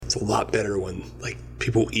It's a lot better when, like,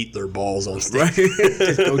 people eat their balls on stage. Right?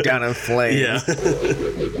 Just go down in flames. Yeah.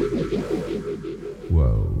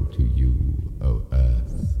 Woe to you, O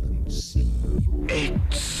earth and sea.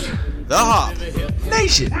 It's the Hop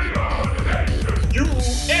Nation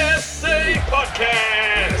USA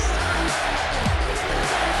Podcast!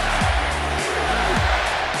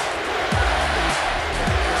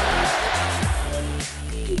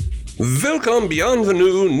 Welcome,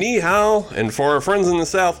 bienvenue, ni hao, and for our friends in the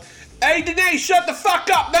South, hey, today, shut the fuck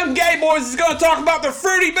up! Them gay boys is gonna talk about their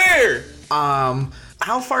fruity beer!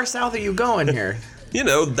 How far south are you going here? You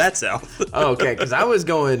know, that South. Oh, okay, because I was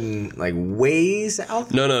going, like, way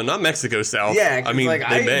south. No, not Mexico South. Yeah, I mean, like,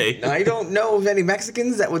 they may. I don't know of any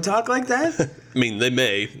Mexicans that would talk like that. I mean, they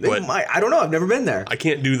may, They but might. I don't know. I've never been there. I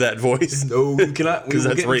can't do that voice. No, we cannot. We will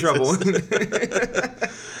that's get in racist.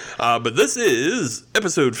 trouble. But this is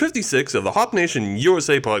episode 56 of the Hop Nation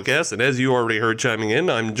USA podcast, and as you already heard chiming in,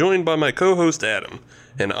 I'm joined by my co-host Adam,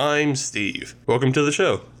 and I'm Steve. Welcome to the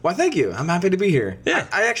show. Well, thank you. I'm happy to be here. Yeah.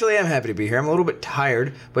 I actually am happy to be here. I'm a little bit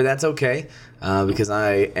tired, but that's okay because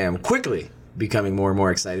I am quickly becoming more and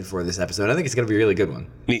more excited for this episode. I think it's going to be a really good one.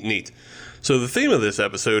 Neat. So the theme of this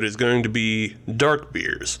episode is going to be dark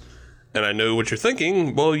beers. And I know what you're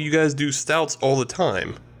thinking, well, you guys do stouts all the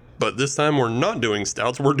time. But this time we're not doing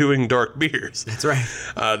stouts, we're doing dark beers. That's right.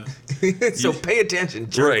 So pay attention,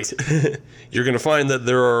 jerks. Right. You're going to find that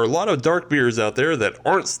there are a lot of dark beers out there that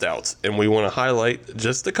aren't stouts, and we want to highlight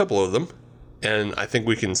just a couple of them. And I think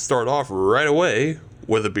we can start off right away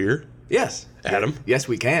with a beer. Yes. Adam? Yes,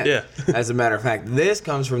 we can. Yeah. As a matter of fact, this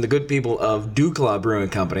comes from the good people of Dukla Brewing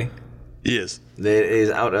Company. Yes. That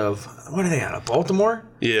is out of, what are they out of, Baltimore?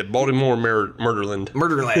 Yeah, Baltimore, Murderland.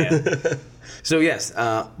 Murderland. So yes,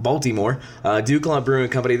 Baltimore, Dukla Brewing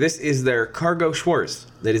Company. This is their Cargo Schwartz.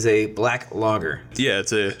 That is a black lager. Yeah,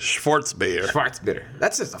 it's a Schwarzbier. Schwarzbier.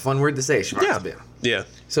 That's just a fun word to say, Schwarzbier. Yeah.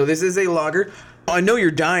 So this is a lager. I know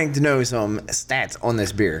you're dying to know some stats on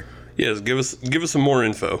this beer. Yes, give us some more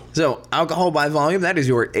info. So alcohol by volume, that is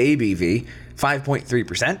your ABV,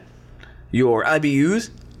 5.3%. Your IBUs,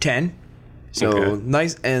 10. So Okay.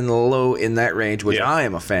 nice and low in that range, which Yeah. I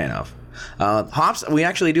am a fan of. Hops, we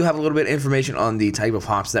actually do have a little bit of information on the type of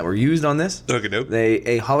hops that were used on this. Okay, dope.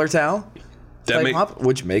 A Hallertau That type hop,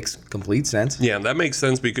 which makes complete sense. Yeah, that makes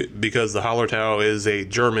sense because the Hallertau is a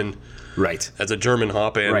German. Right. That's a German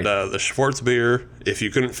hop, and Right. the Schwarzbier, if you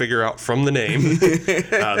couldn't figure out from the name,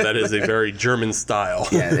 that is a very German style.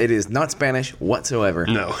 Yeah, it is not Spanish whatsoever.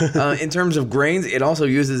 No. In terms of grains, it also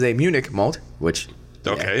uses a Munich malt, which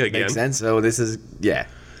Okay, again. makes sense. So this is, yeah.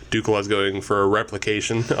 Dukla's going for a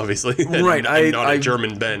replication, obviously. Right, and not I a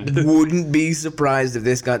German bend. Wouldn't be surprised if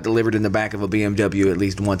this got delivered in the back of a BMW at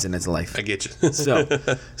least once in its life. I get you.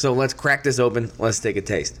 So let's crack this open. Let's take a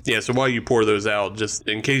taste. Yeah, so while you pour those out, just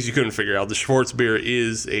in case you couldn't figure out, the Schwarzbier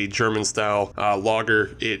is a German-style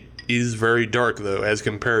lager. It is very dark, though, as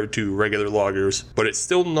compared to regular lagers, but it's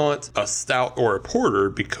still not a stout or a porter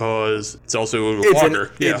because it's also a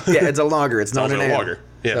lager. It's a lager. It's not also an a ale. lager.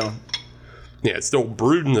 Yeah. So, Yeah, it's still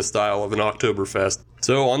brewed in the style of an Oktoberfest.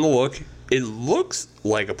 So on the look, it looks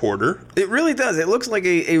like a porter. it really does. It looks like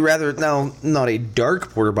a rather, now, not a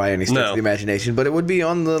dark porter by any stretch No. of the imagination, but it would be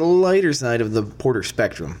on the lighter side of the porter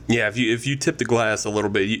spectrum. Yeah, if you tip the glass a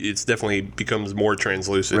little bit, it's definitely becomes more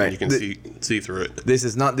translucent. Right. You can see through it. This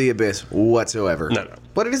is not the Abyss whatsoever. No.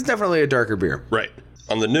 But it is definitely a darker beer. Right.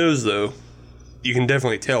 On the nose, though, you can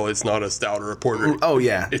definitely tell it's not a stout or a porter. Oh,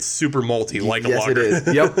 yeah. It's super malty, like a Yes, lager. it is.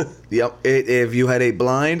 Yep. If you had a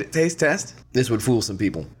blind taste test, this would fool some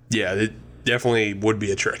people. Yeah, it definitely would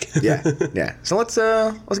be a trick. Yeah. So let's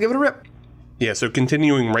give it a rip. Yeah, so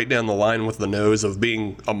continuing right down the line with the nose of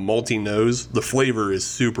being a malty nose, the flavor is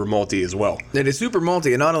super malty as well. It is super malty,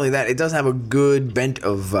 and not only that, it does have a good bent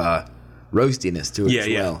of roastiness to it as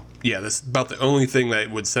Yeah. well. Yeah, that's about the only thing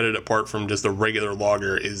that would set it apart from just a regular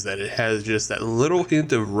lager is that it has just that little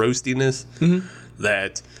hint of roastiness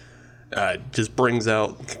that just brings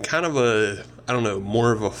out kind of a, I don't know,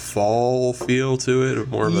 more of a fall feel to it, or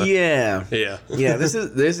more of a Yeah. yeah. This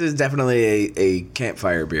is definitely a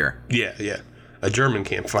campfire beer. yeah. A German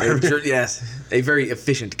campfire. Yes, a very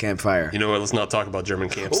efficient campfire. You know what? Let's not talk about German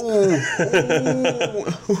camps. Ooh.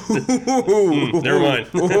 Never mind.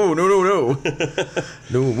 Oh, no.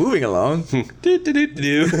 No, moving along. Do.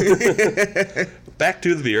 Back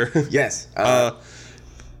to the beer. Yes.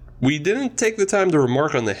 We didn't take the time to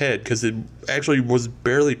remark on the head because it actually was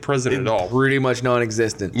barely present at all. Pretty much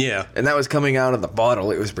non-existent. Yeah. And that was coming out of the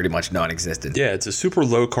bottle. It was pretty much non-existent. Yeah, it's a super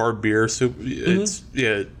low carb beer. So it's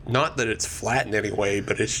not that it's flat in any way,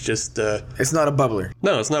 but it's just It's not a bubbler.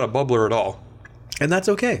 no, it's not a bubbler at all. And that's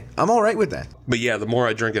okay. I'm all right with that. But yeah, the more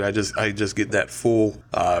I drink it, I just get that full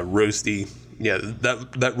roasty. Yeah,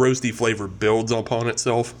 that roasty flavor builds upon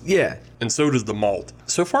itself, Yeah. and so does the malt.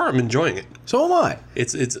 So far, I'm enjoying it. So am I.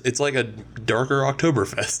 It's like a darker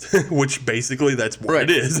Oktoberfest, which basically that's what Right.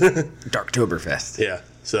 it is. Darktoberfest. Yeah.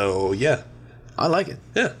 So yeah, I like it.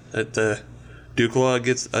 yeah. That Dukla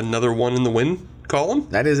gets another one in the win column.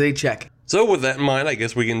 That is a check. So with that in mind, I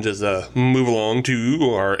guess we can just move along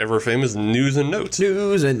to our ever famous news and notes.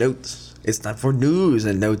 News and notes. It's time for news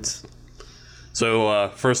and notes. So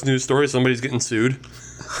first news story: somebody's getting sued.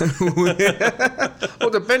 Well,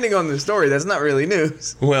 depending on the story, that's not really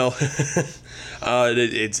news. Well,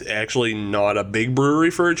 it's actually not a big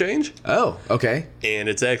brewery for a change, Oh, okay. and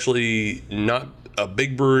it's actually not a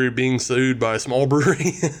big brewery being sued by a small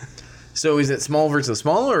brewery. So is it small versus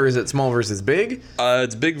small, or is it small versus big?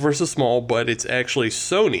 It's big versus small, but it's actually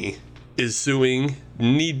Sony is suing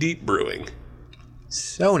Knee Deep Brewing.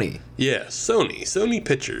 Sony. Yeah, Sony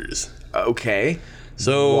Pictures. Okay.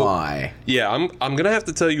 So Why? yeah, I'm gonna have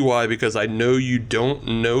to tell you why, because I know you don't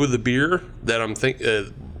know the beer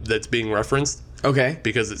that that's being referenced, Okay.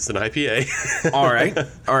 because it's an IPA. All right.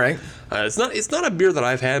 All right. It's not a beer that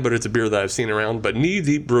I've had, but it's a beer that I've seen around. But Knee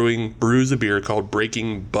Deep Brewing brews a beer called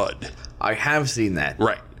Breaking Bud. I have seen that.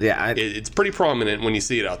 Right. Yeah. It's pretty prominent when you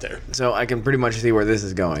see it out there. So I can pretty much see where this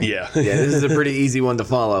is going. Yeah. Yeah. This is a pretty easy one to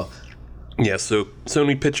follow. Yeah, so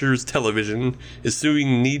Sony Pictures Television is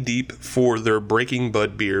suing Knee Deep for their Breaking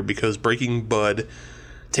Bud beer because Breaking Bud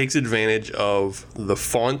takes advantage of the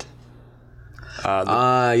font.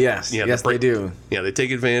 Yes. Yeah, Yes, they do. Yeah, they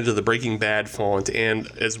take advantage of the Breaking Bad font, and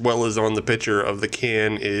as well as on the picture of the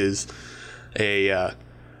can is a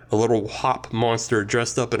little hop monster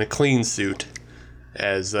dressed up in a clean suit,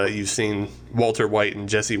 as you've seen Walter White and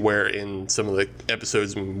Jesse wear in some of the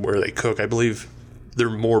episodes where they cook. I believe they're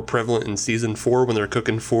more prevalent in season 4 when they're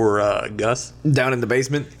cooking for Gus. Down in the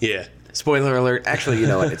basement. Yeah. Spoiler alert. Actually, you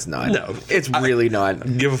know what? It's not. No. It's really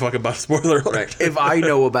not. Give a fuck about spoiler alert. Right. If I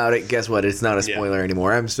know about it, guess what? It's not a spoiler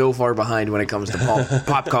anymore. I'm so far behind when it comes to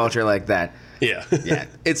pop culture like that. Yeah. Yeah,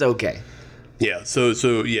 it's okay. Yeah. So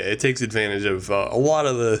yeah, it takes advantage of a lot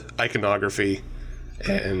of the iconography,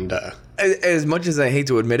 and As much as I hate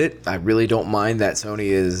to admit it, I really don't mind that Sony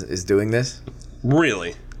is doing this.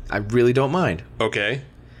 really, I really don't mind. okay.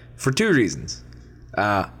 For two reasons.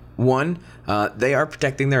 One, they are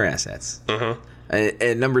protecting their assets. Uh-huh.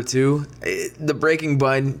 And number two, the Breaking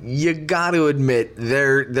Bud, you got to admit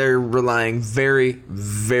they're relying very,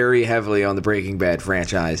 very heavily on the Breaking Bad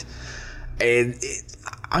franchise, and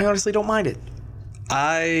I honestly don't mind it.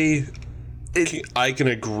 I can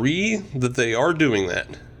agree that they are doing that,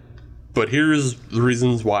 but here's the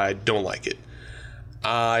reasons why I don't like it.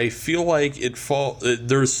 I feel like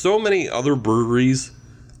there's so many other breweries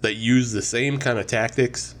that use the same kind of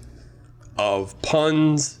tactics of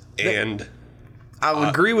puns and I'll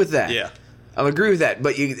agree with that. yeah. I'll agree with that.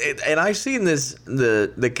 But and I've seen this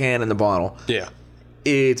the can and the bottle. Yeah.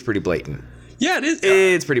 It's pretty blatant. Yeah, it is.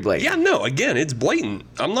 It's pretty blatant. Yeah, no, again, it's blatant.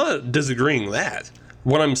 I'm not disagreeing that.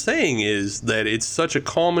 What I'm saying is that it's such a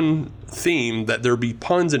common theme that there be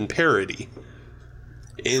puns and parody.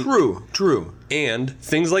 True. And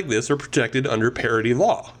things like this are protected under parody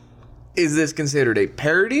law. Is this considered a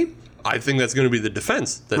parody? I think that's going to be the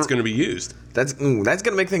defense that's going to be used. That's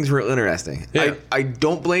gonna make things real interesting. Yeah. I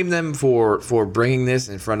don't blame them for bringing this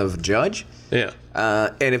in front of a judge. Yeah.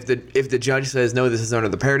 And if the judge says no, this is under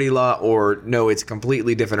the parody law, or no, it's a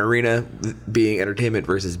completely different arena, being entertainment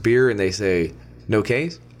versus beer, and they say no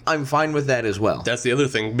case, I'm fine with that as well. That's the other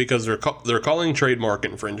thing, because they're calling trademark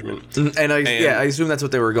infringement. And I assume that's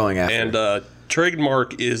what they were going after. And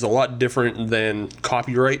trademark is a lot different than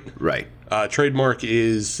copyright. Right. Trademark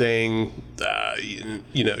is saying,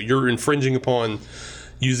 you're infringing upon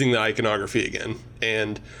using the iconography again.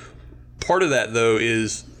 And part of that, though,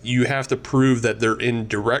 is you have to prove that they're in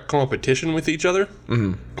direct competition with each other.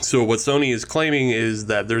 Mm-hmm. So what Sony is claiming is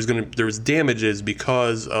that there's damages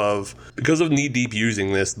because of Knee Deep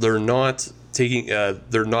using this. They're not taking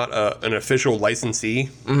they're not an official licensee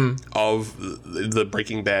of the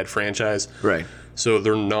Breaking Bad franchise. Right. So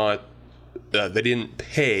they're not they didn't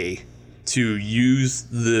pay to use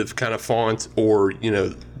the kind of font or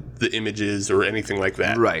the images or anything like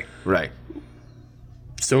that. Right.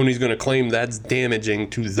 Sony's going to claim that's damaging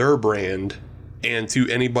to their brand and to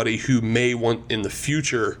anybody who may want in the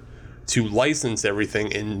future to license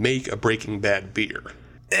everything and make a Breaking Bad beer.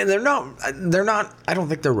 And they're not. I don't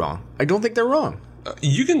think they're wrong.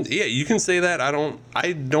 You can say that.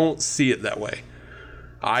 I don't see it that way.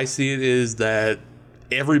 I see it as that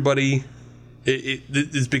everybody,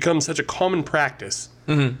 it's become such a common practice,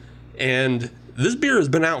 and this beer has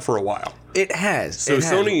been out for a while. It has. So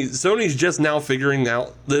Sony's just now figuring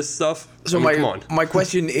out this stuff. So come on. my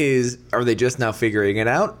question is, are they just now figuring it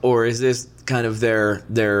out, or is this kind of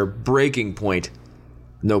their breaking point?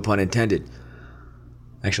 No pun intended.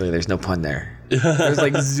 Actually, there's no pun there. There's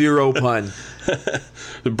like zero pun.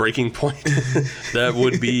 The breaking point. That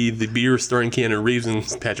would be the beer starring Keanu Reeves and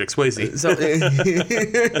Patrick Swayze. So,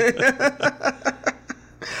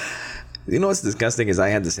 you know what's disgusting is I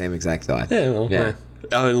had the same exact thought. Yeah.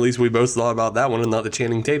 At least we both thought about that one and not the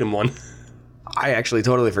Channing Tatum one. I actually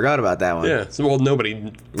totally forgot about that one. Yeah. So, well,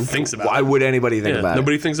 nobody thinks about it. Why would anybody think about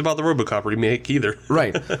Nobody thinks about the RoboCop remake either.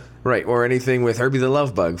 Right. Or anything with Herbie the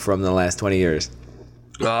Love Bug from the last 20 years.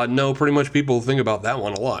 No, pretty much people think about that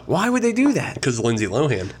one a lot. Why would they do that? Because Lindsay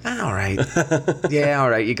Lohan. All right. Yeah, all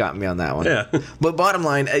right. You got me on that one. Yeah. But bottom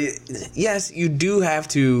line, yes, you do have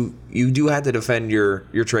to defend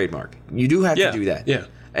your trademark. You do have to do that. Yeah.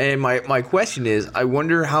 And my question is, I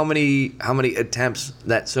wonder how many attempts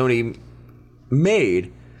that Sony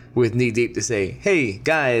made with Knee Deep to say, "Hey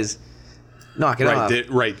guys, knock it off."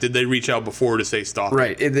 Did they reach out before to say stop?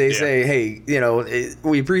 Right. If they say, "Hey,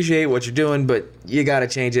 we appreciate what you're doing, but you got to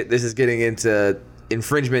change it. This is getting into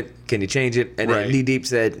infringement. Can you change it?" And then Knee Deep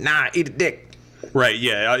said, "Nah, eat a dick." Right.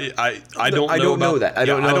 Yeah. I don't know that. I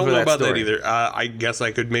don't know about that either. I guess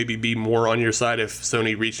I could maybe be more on your side if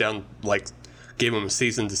Sony reached out and gave them a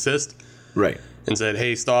cease and desist. Right. And said,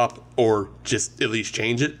 "Hey, stop," or just at least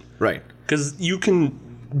change it. Right. Because you can,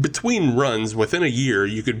 between runs, within a year,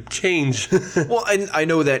 you could change. Well, and I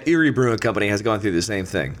know that Erie Brewing Company has gone through the same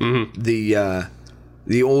thing. Mm-hmm.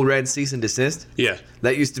 The Old Red cease and desist. Yeah.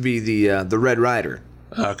 That used to be the Red Rider.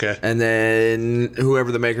 Okay. And then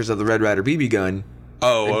whoever the makers of the Red Rider BB gun,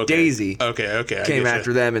 Daisy, came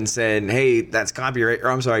after them and said, "Hey, that's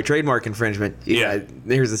trademark infringement.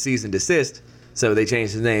 Here's the cease and desist." So they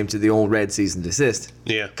changed the name to the Old Red cease and desist.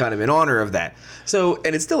 Yeah. Kind of in honor of that. So,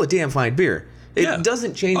 and it's still a damn fine beer. It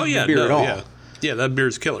doesn't change the beer at all. Yeah, that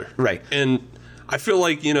beer's killer. Right. And I feel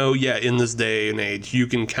like, in this day and age, you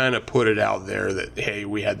can kind of put it out there that, hey,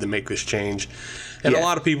 we had to make this change. And a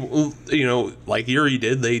lot of people, like Erie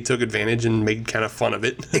did, they took advantage and made kind of fun of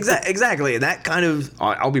it. Exactly. And that kind of,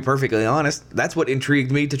 I'll be perfectly honest, that's what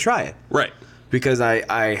intrigued me to try it. Right. Because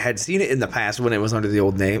I had seen it in the past when it was under the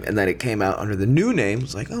old name, and then it came out under the new name.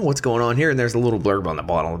 It's like, oh, what's going on here? And there's a little blurb on the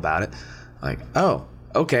bottle about it. Like, oh,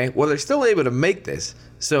 okay. Well, they're still able to make this,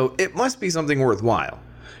 so it must be something worthwhile.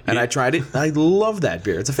 And I tried it. I love that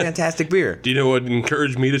beer. It's a fantastic beer. Do you know what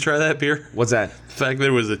encouraged me to try that beer? What's that? The fact that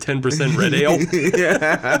it was a 10% red ale.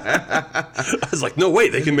 I was like, no way,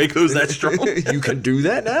 they can make those that strong. You can do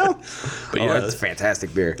that now? But it's a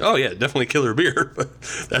fantastic beer. Oh, yeah, definitely killer beer. But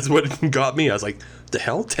that's what got me. I was like, the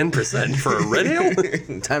hell? 10% for a red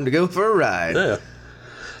ale? Time to go for a ride. Yeah.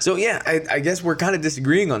 So, yeah, I guess we're kind of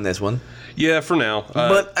disagreeing on this one. Yeah, for now.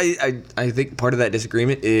 But I think part of that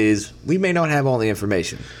disagreement is we may not have all the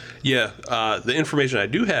information. Yeah. The information I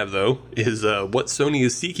do have, though, is what Sony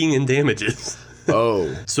is seeking in damages.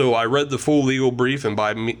 Oh. So I read the full legal brief, and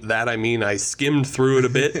by that I mean I skimmed through it a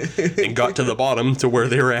bit and got to the bottom to where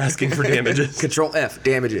they were asking for damages. Control F,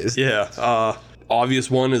 damages. Yeah. Obvious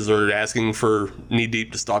one is they're asking for Knee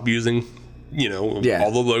Deep to stop using, all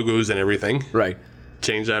the logos and everything. Right.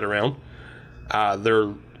 Change that around.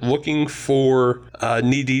 They're looking for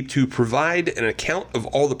Knee Deep to provide an account of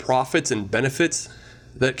all the profits and benefits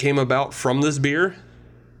that came about from this beer.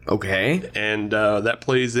 Okay. And that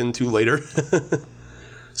plays into later.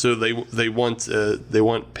 So they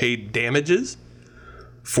want paid damages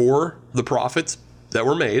for the profits that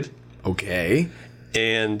were made. Okay.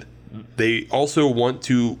 And they also want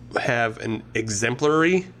to have an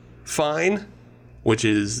exemplary fine, which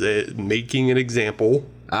is making an example.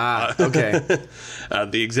 Okay.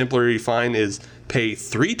 The exemplary fine is pay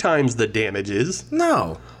 3 times the damages.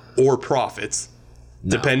 No. Or profits,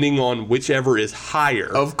 depending on whichever is higher.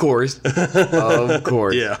 Of course. Of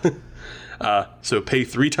course. Yeah. So pay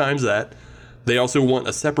 3 times that. They also want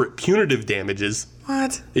a separate punitive damages.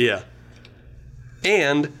 What? Yeah.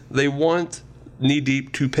 And they want Knee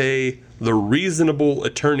Deep to pay the reasonable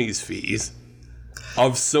attorney's fees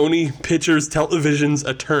of Sony Pictures Television's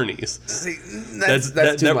attorneys. See, that's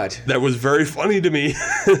too much. That was very funny to me.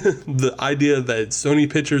 The idea that Sony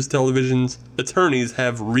Pictures Television's attorneys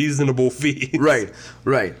have reasonable fees. Right.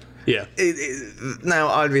 Yeah. Now,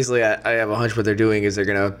 obviously, I have a hunch what they're doing is they're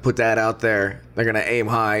going to put that out there. They're going to aim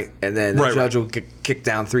high, and then the judge will kick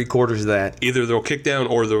down 3/4 of that. Either they'll kick down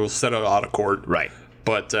or they'll set it out of court. Right.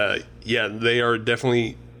 But, they are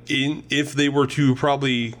definitely, if they were to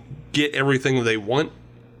probably get everything they want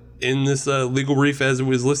in this legal brief as it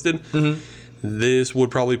was listed, this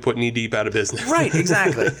would probably put Knee Deep out of business. Right,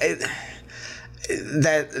 exactly. And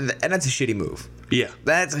that's a shitty move. Yeah.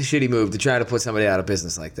 That's a shitty move to try to put somebody out of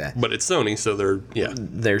business like that. But it's Sony, so they're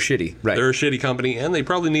shitty. Right. They're a shitty company, and they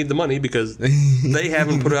probably need the money because they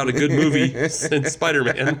haven't put out a good movie since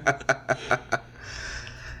Spider-Man.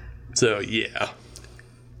 So, yeah.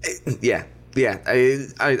 Yeah.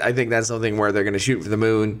 I think that's something where they're going to shoot for the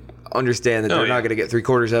moon, understand that they're not going to get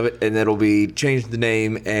 3/4 of it, and it'll be change the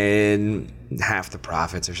name and half the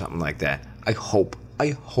profits or something like that. I hope.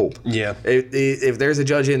 Yeah. If there's a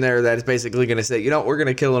judge in there that's basically going to say, we're going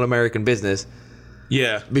to kill an American business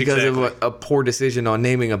because of a poor decision on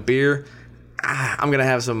naming a beer, I'm going to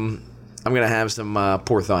have some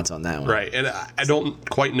poor thoughts on that one. Right, and I don't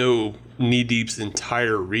quite know Knee Deep's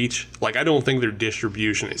entire reach. Like, I don't think their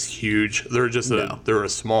distribution is huge. They're just they're a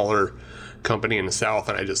smaller company in the South,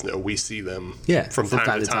 and I just know we see them from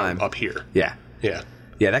time to time up here. Yeah,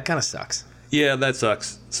 that kind of sucks. Yeah, that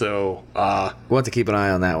sucks. So we'll have to keep an eye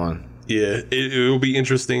on that one. Yeah, it will be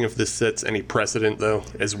interesting if this sets any precedent, though,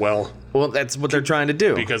 as well. Well, that's what they're trying to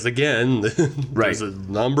do. Because, again, there's a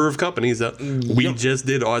number of companies that we just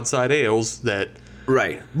did Odd Side Ales that...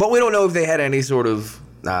 Right. But we don't know if they had any sort of,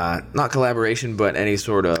 not collaboration, but any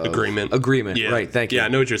sort of... Agreement. Yeah. Right, thank you. Yeah, I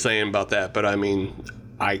know what you're saying about that, but, I mean,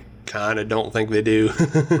 I kind of don't think they do.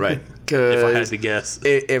 Right. If I had to guess.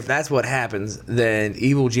 If that's what happens, then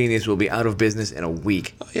Evil Genius will be out of business in a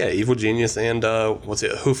week. Oh, yeah, Evil Genius and,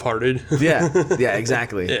 Hoof-Hearted. Yeah,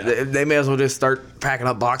 exactly. Yeah. They may as well just start packing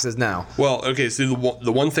up boxes now. Well, okay, so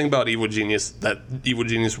the one thing about Evil Genius that Evil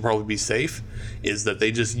Genius will probably be safe is that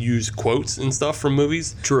they just use quotes and stuff from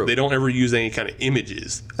movies. True. They don't ever use any kind of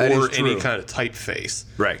images or any kind of typeface.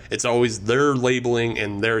 Right. It's always their labeling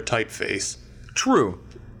and their typeface. True.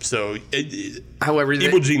 So, however,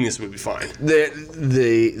 Evil Genius would be fine.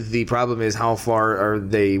 The problem is how far are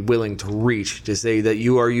they willing to reach to say that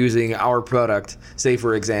you are using our product? Say,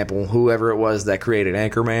 for example, whoever it was that created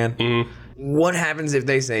Anchorman. Mm-hmm. What happens if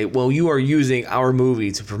they say, well, you are using our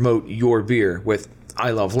movie to promote your beer with I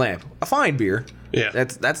Love Lamp, a fine beer. Yeah,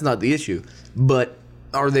 that's not the issue. But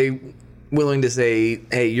are they willing to say,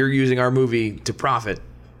 hey, you're using our movie to profit?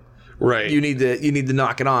 Right. You need to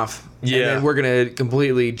knock it off. Yeah. And then we're gonna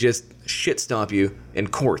completely just shit stomp you in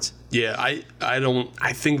courts. Yeah,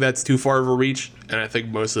 I think that's too far of a reach, and I think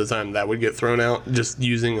most of the time that would get thrown out just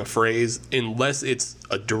using a phrase, unless it's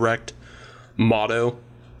a direct motto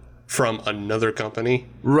from another company.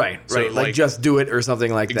 Right. So, like just do it or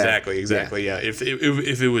something like that. Exactly. Yeah. If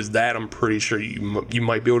it was that, I'm pretty sure you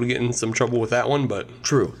might be able to get in some trouble with that one. But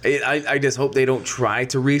true. I just hope they don't try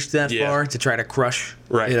to reach that far to try to crush,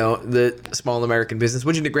 the small American business.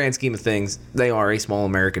 Which, in the grand scheme of things, they are a small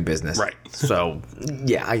American business. Right. So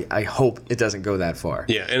yeah, I hope it doesn't go that far.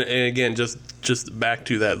 Yeah, and again, just back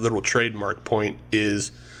to that little trademark point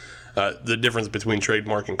is the difference between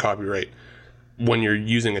trademark and copyright. When you're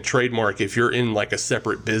using a trademark, if you're in like a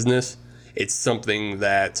separate business, it's something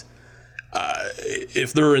that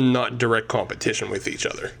if they're in not direct competition with each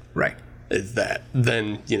other, right? Is that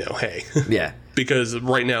then hey, yeah. Because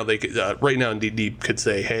right now Knee Deep could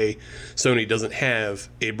say, hey, Sony doesn't have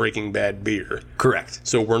a Breaking Bad beer, correct?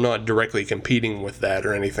 So we're not directly competing with that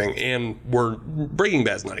or anything, and Breaking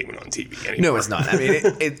Bad's not even on TV anymore. No, it's not. I mean,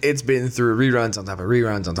 it's been through reruns on top of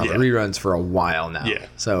reruns on top of reruns for a while now. Yeah.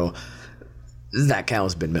 So that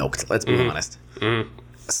cow's been milked. Let's be honest. Mm-hmm.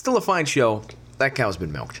 Still a fine show. That cow's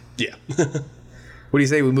been milked. Yeah. What do you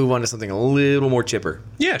say we move on to something a little more chipper?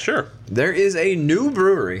 Yeah, sure. There is a new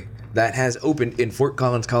brewery that has opened in Fort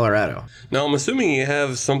Collins, Colorado. Now, I'm assuming you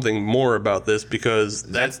have something more about this because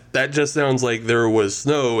that just sounds like there was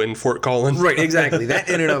snow in Fort Collins. Right, exactly. That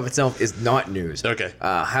in and of itself is not news. Okay.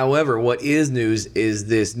 However, what is news is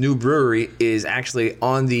this new brewery is actually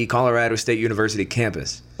on the Colorado State University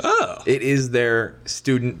campus. Oh. It is their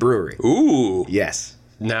student brewery. Ooh. Yes.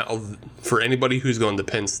 Now, for anybody who's gone to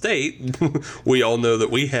Penn State, we all know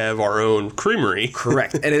that we have our own creamery.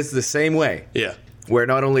 Correct. And it's the same way. Yeah. Where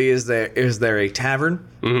not only is there a tavern,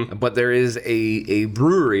 but there is a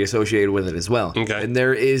brewery associated with it as well. Okay. And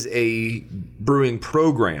there is a brewing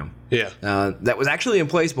program. Yeah. That was actually in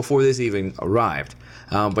place before this even arrived.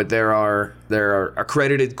 But there are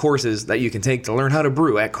accredited courses that you can take to learn how to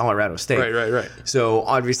brew at Colorado State. Right. So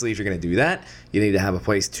obviously, if you're going to do that, you need to have a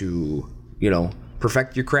place to,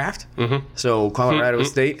 perfect your craft. Mm-hmm. So Colorado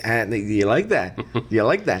State, you like that? You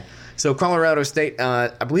like that? So Colorado State, I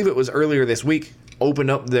believe it was earlier this week,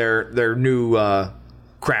 opened up their new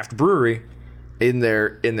craft brewery in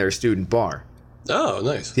their student bar. Oh,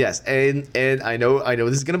 nice. Yes, and I know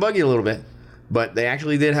this is going to bug you a little bit, but they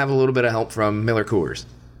actually did have a little bit of help from Miller Coors.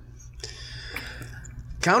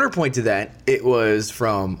 Counterpoint to that, it was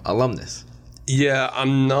from alumnus. Yeah,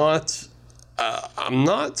 I'm not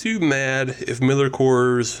too mad if Miller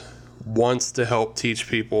Coors wants to help teach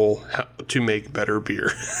people how to make better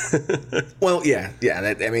beer. Well, yeah.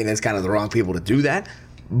 It's kind of the wrong people to do that.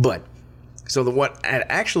 But so what had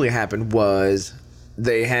actually happened was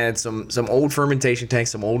they had some old fermentation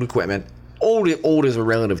tanks, some old equipment. Old is a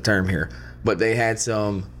relative term here, but they had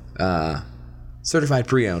some certified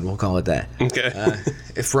pre-owned, we'll call it that. Okay.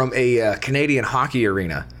 From a Canadian hockey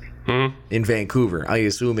arena in Vancouver. I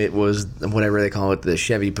assume it was whatever they call it, the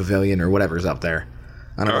Chevy Pavilion or whatever's up there.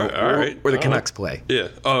 I don't know. All right. Where the Canucks play. Yeah.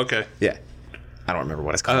 Oh, okay. Yeah. I don't remember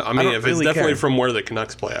what it's called. I mean, if it's really definitely care. from where the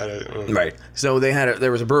Canucks play, I don't know. Right. So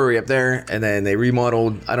there was a brewery up there, and then they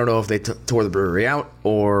remodeled. I don't know if they tore the brewery out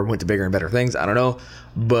or went to bigger and better things. I don't know.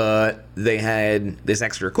 But they had this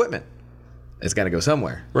extra equipment. It's got to go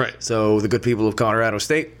somewhere. Right. So the good people of Colorado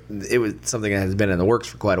State, it was something that has been in the works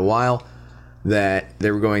for quite a while, that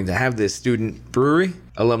they were going to have this student brewery.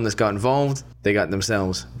 Alumnus got involved. They got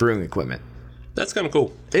themselves brewing equipment. That's kind of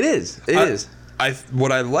cool. It is. It is.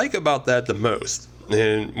 What I like about that the most,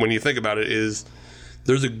 and when you think about it, is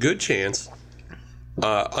there's a good chance,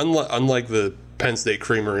 unlike the Penn State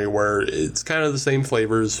Creamery, where it's kind of the same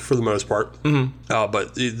flavors for the most part.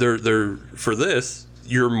 But they're for this,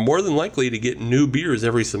 you're more than likely to get new beers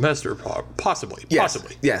every semester, possibly.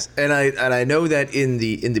 Yes, and I know that in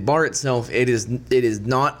the bar itself, it is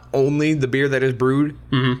not only the beer that is brewed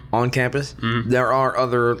on campus. There are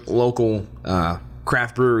other local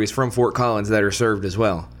craft breweries from Fort Collins that are served as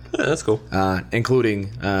well. Yeah, that's cool.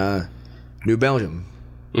 Including New Belgium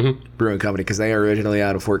Brewing Company, because they are originally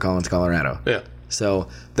out of Fort Collins, Colorado. Yeah. So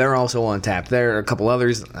they're also on tap. There are a couple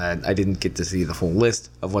others. I didn't get to see the full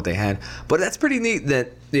list of what they had, but that's pretty neat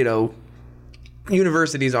that,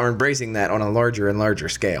 universities are embracing that on a larger and larger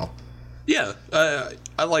scale. Yeah,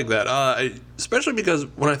 I like that, especially because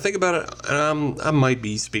when I think about it, I might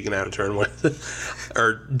be speaking out of turn with,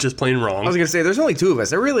 or just plain wrong. I was going to say, there's only two of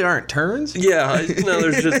us. There really aren't turns. Yeah,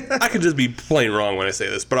 I could just be plain wrong when I say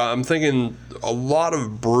this, but I'm thinking a lot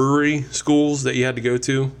of brewery schools that you had to go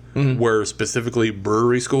to were specifically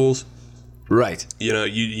brewery schools. Right.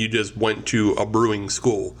 You just went to a brewing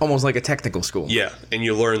school. Almost like a technical school. Yeah, and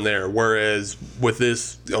you learn there. Whereas with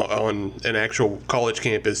this on an actual college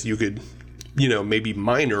campus, you could, maybe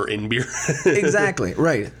minor in beer. Exactly,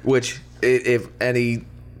 right. Which, if any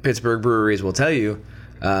Pittsburgh breweries will tell you,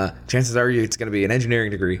 chances are it's going to be an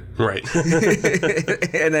engineering degree. Right.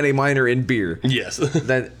 And then a minor in beer. Yes.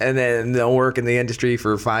 And then they'll work in the industry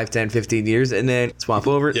for 5, 10, 15 years and then swap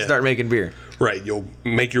over, start making beer. Right. You'll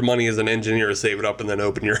make your money as an engineer, save it up, and then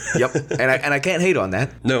open your... Yep. And I can't hate on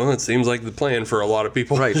that. No, it seems like the plan for a lot of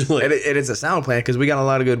people. Right. And it's a sound plan because we got a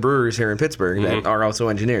lot of good brewers here in Pittsburgh that are also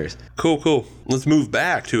engineers. Cool. Let's move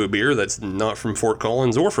back to a beer that's not from Fort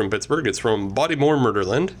Collins or from Pittsburgh. It's from Bodymore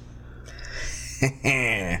Murderland.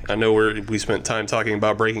 I know we spent time talking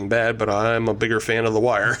about Breaking Bad, but I'm a bigger fan of The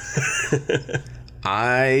Wire.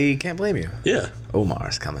 I can't blame you. Yeah.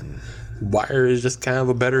 Omar's coming. Wire is just kind of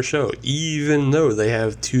a better show, even though they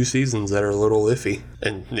have 2 seasons that are a little iffy.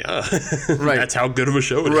 And yeah, right. That's how good of a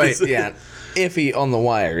show it is. Right, yeah. Iffy on The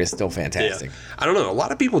Wire is still fantastic. Yeah. I don't know. A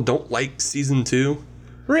lot of people don't like season 2.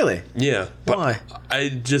 Really? Yeah. But why?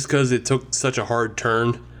 Just because it took such a hard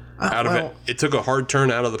turn out of it. It took a hard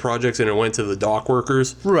turn out of the projects and it went to the dock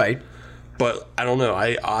workers. Right. But I don't know.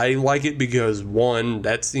 I like it because, one,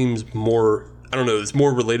 that seems more, I don't know, it's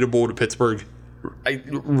more relatable to Pittsburgh.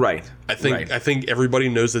 Right. I think everybody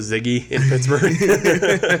knows a Ziggy in Pittsburgh.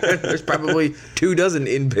 There's probably 24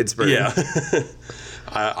 in Pittsburgh. Yeah.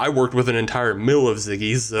 I worked with an entire mill of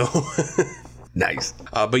Ziggies, so nice.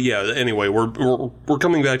 But yeah, anyway, we're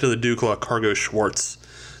coming back to the Dukla Cargo Schwartz,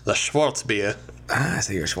 the Schwartz beer.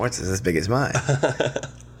 So your Schwartz is as big as mine.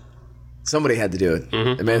 Somebody had to do it.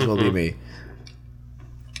 It may as well be me.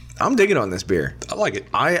 I'm digging on this beer. I like it.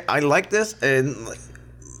 I like this, and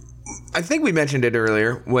I think we mentioned it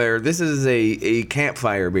earlier, where this is a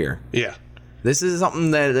campfire beer. Yeah. This is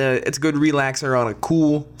something that it's a good relaxer on a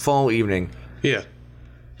cool fall evening. Yeah.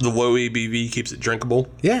 The low ABV keeps it drinkable.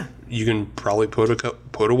 Yeah. You can probably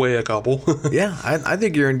put away a couple. Yeah, I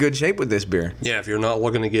think you're in good shape with this beer. Yeah, if you're not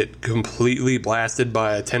looking to get completely blasted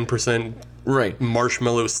by a 10%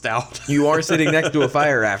 marshmallow stout. You are sitting next to a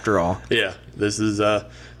fire after all. Yeah, this is a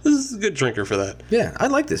good drinker for that. Yeah, I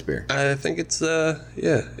like this beer. I think it's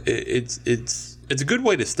it's a good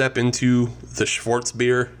way to step into the Schwartz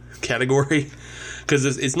beer category because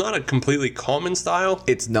it's not a completely common style.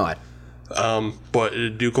 It's not. But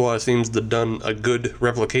Dukla seems to have done a good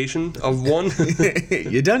replication of one.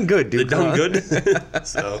 You done good, Dukla. You done good.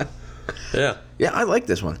 So, Yeah, Yeah, I like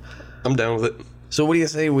this one. I'm down with it. So what do you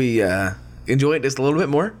say we enjoy it just a little bit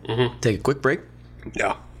more? Take a quick break,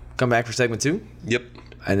 Yeah. come back for segment 2, Yep.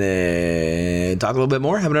 and then talk a little bit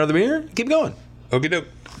more, have another beer, keep going. Okie doke.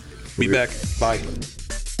 Be back. Bye.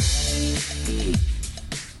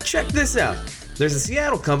 Check this out. There's a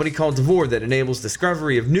Seattle company called Tavour that enables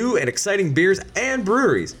discovery of new and exciting beers and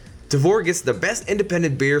breweries. Tavour gets the best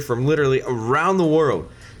independent beer from literally around the world.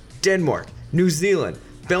 Denmark, New Zealand,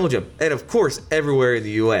 Belgium, and of course everywhere in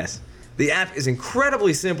the US. The app is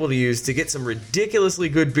incredibly simple to use to get some ridiculously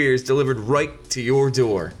good beers delivered right to your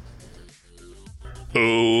door.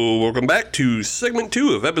 Oh, welcome back to segment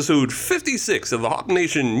 2 of episode 56 of the Hop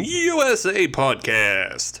Nation USA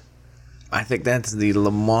podcast. I think that's the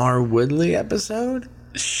Lamar Woodley episode.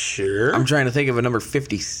 Sure. I'm trying to think of a number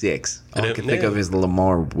 56. All I don't can think know. of is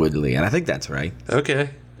Lamar Woodley, and I think that's right.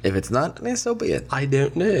 Okay. If it's not, then so be it. I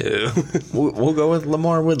don't know. We'll go with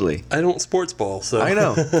Lamar Woodley. I don't sports ball, so. I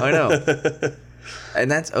know. And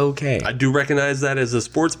that's okay. I do recognize that as a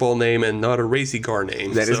sports ball name and not a racy car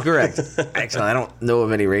name. That is so. correct. Actually, I don't know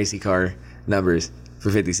of any racy car numbers for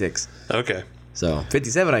 56. Okay. So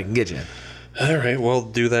 57 I can get you. All right, well,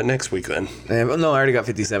 do that next week then. No, I already got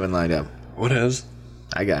 57 lined up. Whatevs.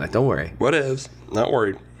 I got it. Don't worry. Whatevs. Not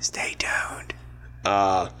worried. Stay tuned.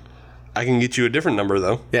 I can get you a different number,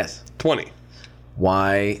 though. Yes. 20.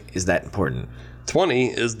 Why is that important? 20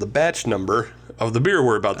 is the batch number of the beer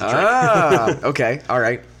we're about to drink. Okay. All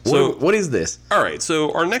right. So- What is this? All right,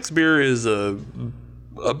 so our next beer is a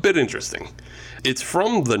bit interesting. It's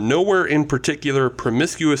from the Nowhere in Particular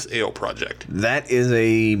Promiscuous Ale Project. That is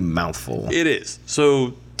a mouthful. It is.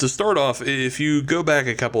 So to start off, if you go back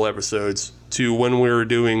a couple episodes to when we were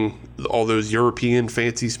doing all those European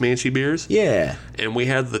fancy smanchy beers, Yeah. and we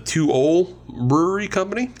had the Two Ol Brewery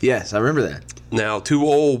Company. Yes, I remember that. Now, Two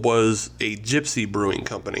Ol was a gypsy brewing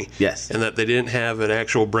company. Yes. And that they didn't have an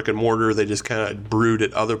actual brick and mortar, they just kind of brewed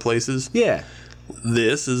at other places. Yeah.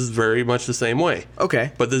 This is very much the same way.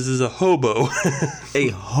 Okay. But this is a hobo. A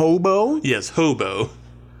hobo? Yes, hobo.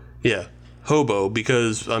 Yeah, hobo,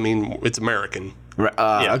 because, I mean, it's American.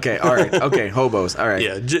 Yeah. Okay. All right. Okay. Hobos. All right.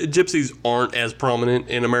 Yeah, gypsies aren't as prominent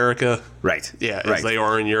in America. Right. Yeah, Right. as they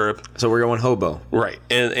are in Europe. So we're going hobo. Right.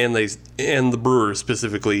 And the brewer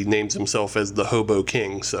specifically names himself as the Hobo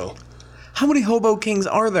King, so How many hobo kings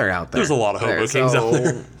are there out there? there's a lot of hobo kings out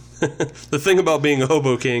there. The thing about being a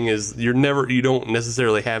hobo king is you don't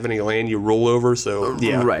necessarily have any land you rule over, so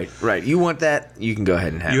yeah. Right. You want that? You can go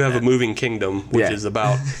ahead and have You have that. a moving kingdom, which Yeah. is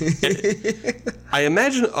about. I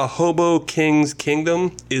imagine a hobo king's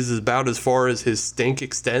kingdom is about as far as his stink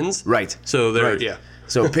extends. Right. So there, Right. yeah.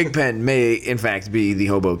 So Pigpen may, in fact, be the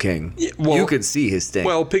hobo king. well- you could see his stink.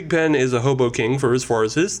 Well, Pigpen is a hobo king for as far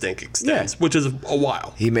as his stink extends, Yeah. which is a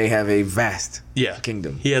while. he may have a vast Yeah.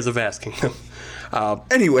 kingdom. He has a vast kingdom.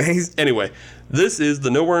 Anyways, Anyway, this is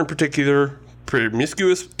the Nowhere in Particular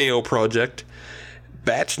Promiscuous Ale Project,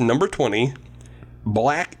 batch number 20,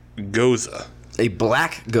 Black Goza. a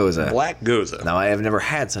black Goza. Black Goza. Now, I have never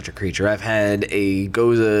had such a creature. I've had a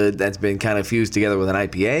Goza that's been kind of fused together with an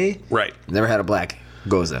IPA. Right. Never had a black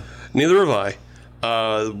Goza. Neither have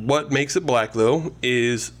I. What makes it black, though,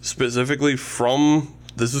 is specifically from,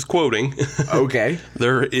 this is quoting, Okay.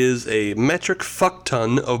 there is a metric fuck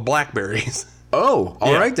ton of blackberries. Oh,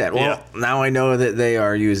 all right Yeah, then. Well, now I know that they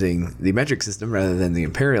are using the metric system rather than the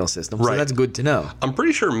imperial system, so Right. that's good to know. I'm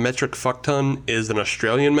pretty sure metric fuck ton is an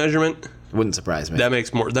Australian measurement. Wouldn't surprise me. That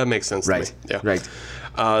makes sense Right. to me. Yeah.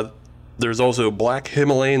 Right. There's also black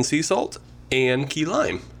Himalayan sea salt and key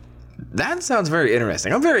lime. That sounds very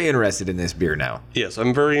interesting. I'm very interested in this beer now. Yes,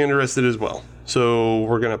 I'm very interested as well. So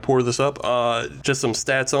we're gonna pour this up. Just some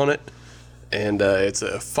stats on it, and it's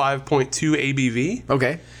a 5.2 ABV,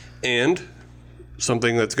 Okay. and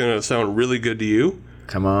something that's gonna sound really good to you.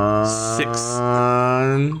 Come on. 6.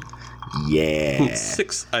 Yeah.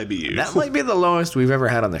 6 IBUs. That might be the lowest we've ever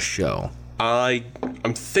had on the show. I'm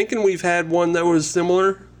thinking we've had one that was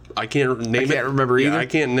similar. I can't name it. can't remember Yeah, either. I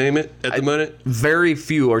can't name it at the minute. Very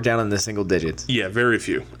few are down in the single digits. Yeah, very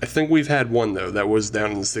few. I think we've had one though that was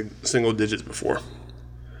down in the single digits before.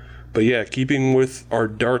 But yeah, keeping with our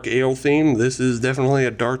dark ale theme, this is definitely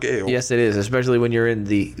a dark ale. Yes, it is, especially when you're in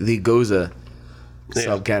the Goza Yeah.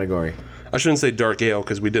 subcategory. I shouldn't say dark ale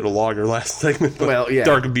because we did a lager last segment. But Well, yeah.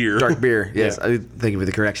 dark beer. Dark beer. Yes, Yeah. thank you for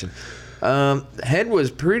the correction. Head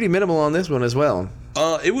was pretty minimal on this one as well,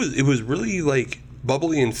 It was really like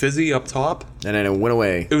bubbly and fizzy up top. and then it went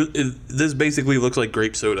away. This basically looks like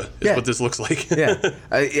grape soda. Is Yeah. what this looks like. Yeah,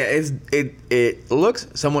 it looks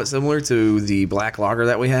somewhat similar to the black lager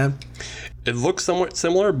that we had. It looks somewhat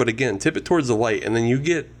similar, but again, tip it towards the light, and then you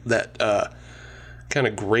get that kind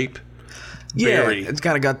of grape berry. It's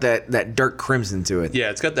kind of got that dark crimson to it. Yeah,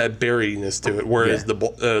 it's got that berryness to it, whereas Yeah.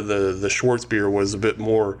 the Schwarzbier was a bit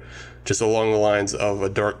more just along the lines of a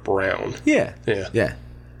dark brown. Yeah. Yeah. Yeah.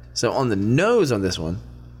 So on the nose on this one,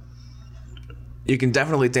 you can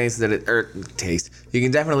definitely taste that you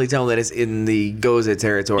can definitely tell that it's in the Goza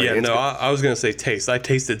territory. Yeah, It's no, got- I was going to say taste. I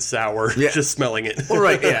tasted sour Yeah. just smelling it. well,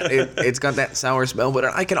 right, yeah. It's got that sour smell, but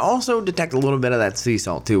I can also detect a little bit of that sea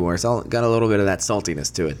salt too, where it's got a little bit of that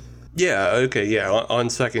saltiness to it. Yeah, okay, yeah. On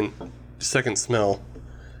second smell,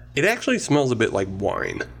 it actually smells a bit like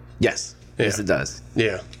wine. Yes. Yes, Yeah. it does.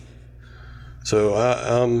 Yeah.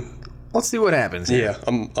 So, Let's see what happens here.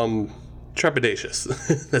 yeah, I'm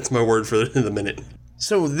trepidatious. That's my word for the minute.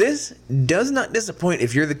 So this does not disappoint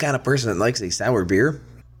if you're the kind of person that likes a sour beer.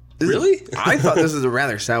 Really? I thought this was a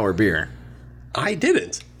rather sour beer. I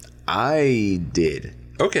didn't. I did.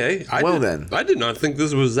 Okay. Well, then. I did not think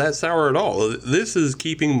this was that sour at all. This is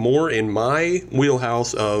keeping more in my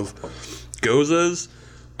wheelhouse of Gozas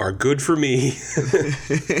are good for me.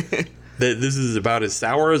 That this is about as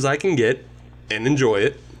sour as I can get and enjoy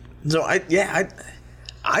it. So I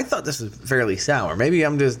thought this was fairly sour. Maybe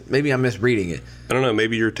I'm misreading it. I don't know.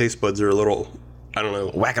 Maybe your taste buds are a little, I don't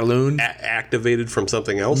know, Wackaloon. activated from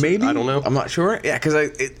something else. Maybe I don't know. I'm not sure. Yeah, because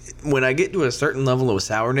when I get to a certain level of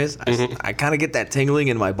sourness, I kind of get that tingling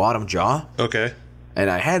in my bottom jaw, Okay.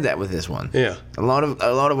 and I had that with this one. Yeah. A lot of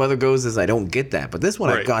other Gozas I don't get that, but this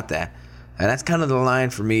one I Right. got that, and that's kind of the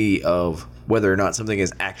line for me of whether or not something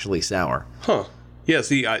is actually sour. Huh. Yeah,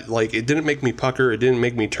 see, it didn't make me pucker. It didn't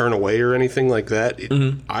make me turn away or anything like that.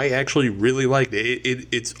 I actually really liked it.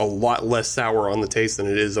 It's a lot less sour on the taste than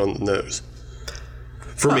it is on the nose.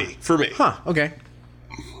 For me. Huh? Okay.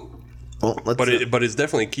 Well, let's. But it's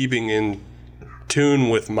definitely keeping in tune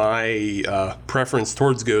with my preference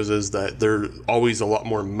towards Gozas that they're always a lot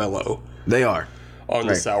more mellow they are. on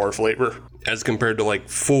the Right. sour flavor as compared to like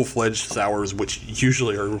full-fledged sours, which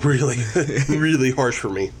usually are really, really harsh for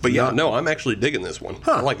me. But yeah, no, I'm actually digging this one.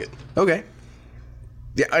 I like it. Okay.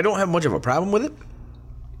 Yeah, I don't have much of a problem with it.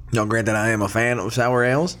 Now, granted, I am a fan of sour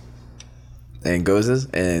ales and Gozas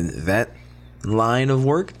and that line of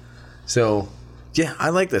work. So, yeah, I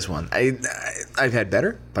like this one. I've had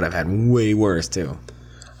better, but I've had way worse too.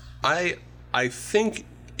 I think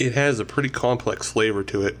it has a pretty complex flavor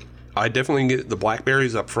to it. I definitely get the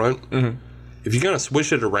blackberries up front. Mm-hmm. If you kind of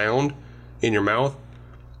swish it around in your mouth,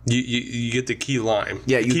 you get the key lime.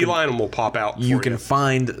 Yeah, the you key can- lime will pop out. You for can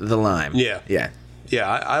find the lime. Yeah. Yeah. Yeah,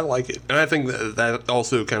 I like it, and I think that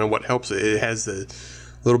also kind of what helps it. It has the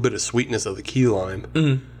little bit of sweetness of the key lime.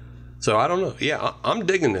 Mm-hmm. So I don't know. Yeah, I'm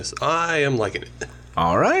digging this. I am liking it.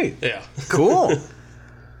 All right. Yeah. Cool.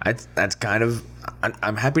 That's kind of.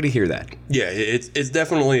 I'm happy to hear that. Yeah, it's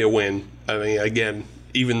definitely a win. I mean, again,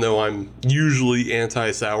 even though I'm usually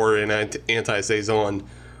anti-sour and anti-saison,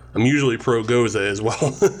 I'm usually pro-Goza as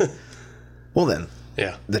well. Well then,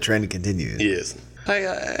 Yeah, the trend continues. yes.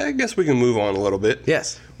 I guess we can move on a little bit.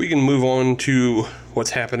 Yes. We can move on to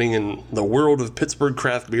what's happening in the world of Pittsburgh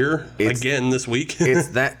craft beer again this week. It's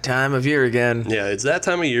that time of year again. Yeah, it's that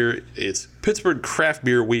time of year. It's Pittsburgh Craft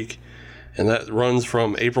Beer Week, and that runs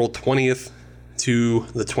from April 20th to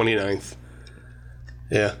the 29th.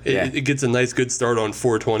 Yeah, it gets a nice good start on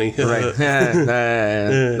 420. Right.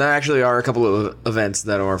 There actually are a couple of events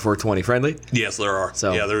that are 420 friendly. Yes, there are.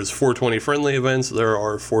 So- Yeah, there's 420 friendly events. There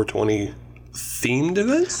are 420 themed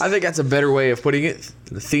events. I think that's a better way of putting it.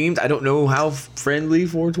 Themed. I don't know how friendly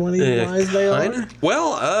 420 wise they are. Kinda.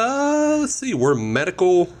 Well, let's see. We're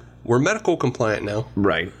medical compliant now,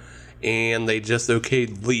 Right. and they just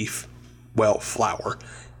okayed leaf. Well, flower.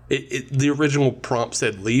 The original prompt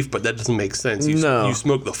said leaf, but that doesn't make sense. You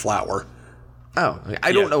smoke the flower. Oh,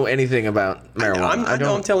 I don't know anything about marijuana.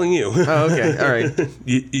 I'm telling you. Oh, okay. All right.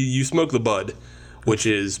 you smoke the bud, which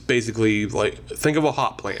is basically like, think of a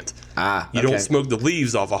hop plant. You okay. don't smoke the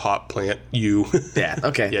leaves off a hop plant. You Yeah.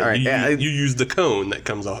 Okay. yeah, All right. you use the cone that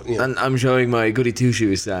comes off. You know. I'm showing my goody two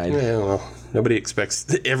shoes side. Yeah, well, nobody expects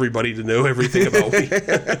everybody to know everything about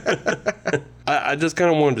weed. I just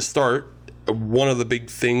kind of wanted to start. One of the big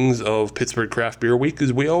things of Pittsburgh Craft Beer Week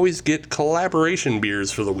is we always get collaboration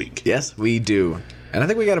beers for the week. Yes, we do, and I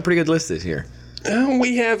think we got a pretty good list this year.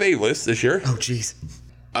 We have a list this year. Oh, jeez.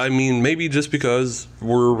 I mean, maybe just because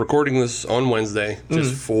we're recording this on Wednesday,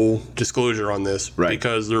 just full disclosure on this, Right.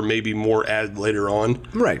 because there may be more added later on.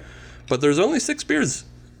 Right. But there's only 6 beers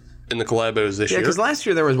in the collabos this Yeah, year. because last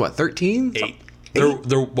year there was what 13. 8.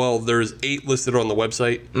 There's 8 listed on the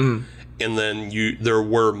website, and then there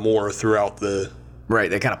were more throughout the. Right.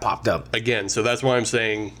 They kind of popped up. Again, so that's why I'm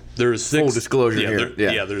saying there's 6. Full disclosure here,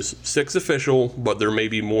 yeah. There's 6 official, but there may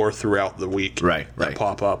be more throughout the week. Right, That right.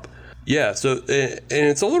 pop up. Yeah, so and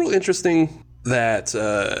it's a little interesting that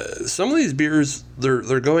some of these beers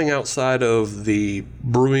they're going outside of the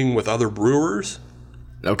brewing with other brewers.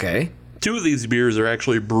 Okay. 2 of these beers are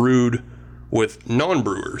actually brewed with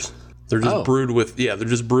non-brewers. They're just brewed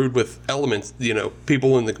with elements,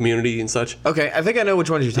 people in the community and such. Okay, I think I know which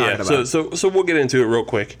ones you're talking about. So we'll get into it real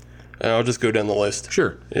quick. I'll just go down the list.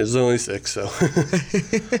 Sure. It's only 6, so.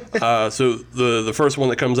 So the first one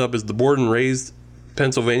that comes up is the Born and Raised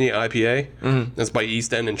Pennsylvania IPA. Mm-hmm. That's by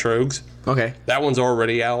East End and Trogs. Okay. That one's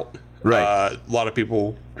already out. Right. A lot of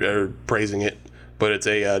people are praising it, but it's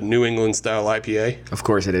a New England style IPA. Of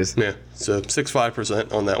course it is. Yeah, so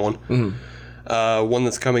 6.5% on that one. Mm-hmm. One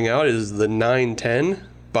that's coming out is the 910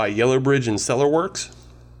 by Yellowbridge and Cellarworks.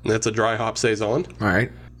 And that's a dry hop saison. All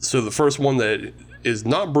right. So the first one that is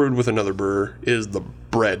not brewed with another brewer is the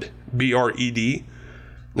Bread, BRED.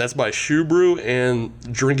 That's by Shoe Brew and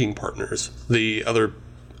Drinking Partners, the other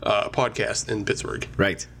podcast in Pittsburgh.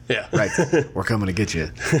 Right. Yeah. Right. We're coming to get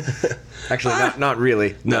you. Actually, not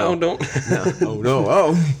really. No, don't. No. Oh, no.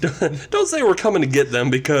 Oh. Don't say we're coming to get them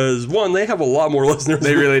because, one, they have a lot more listeners.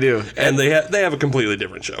 They really do. And they have a completely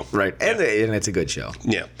different show. Right. And it's a good show.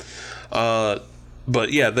 Yeah.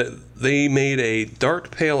 But yeah, they made a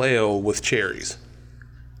dark pale ale with cherries.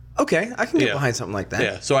 Okay. I can get behind something like that.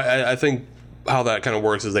 Yeah. So I think how that kind of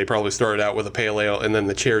works is they probably started out with a pale ale and then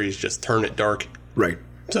the cherries just turn it dark. Right.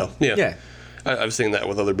 So, yeah. Yeah. I've seen that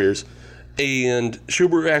with other beers. And Shoe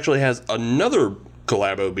Brew actually has another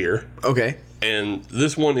Collabo beer. Okay. And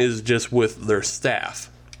this one is just with their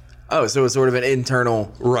staff. Oh, so it's sort of an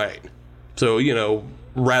internal... Right. So,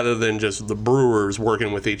 rather than just the brewers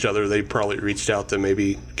working with each other, they probably reached out to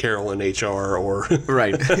maybe Carol in HR or...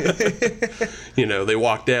 Right. They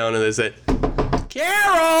walked down and they said,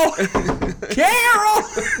 Carol! Carol!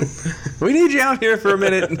 We need you out here for a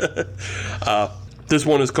minute. This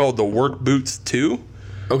one is called the Work Boots 2.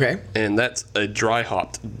 Okay. And that's a dry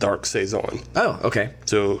hopped dark saison. Oh, okay.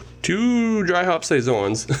 So 2 dry hop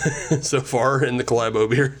saisons so far in the Collabo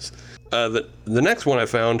beers. The next one I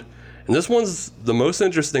found, and this one's the most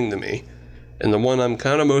interesting to me, and the one I'm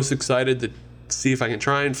kind of most excited to see if I can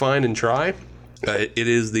try and find and try. It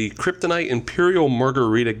is the Kryptonite Imperial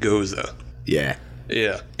Margarita Goza. Yeah.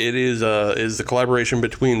 Yeah, it is a collaboration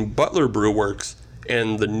between Butler Brew Works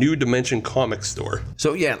and the New Dimension Comic Store.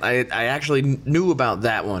 So yeah, I actually knew about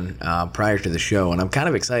that one prior to the show, and I'm kind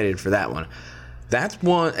of excited for that one. That's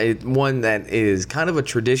one that is kind of a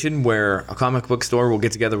tradition where a comic book store will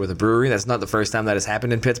get together with a brewery. That's not the first time that has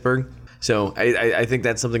happened in Pittsburgh. So I think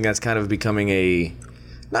that's something that's kind of becoming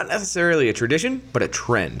not necessarily a tradition, but a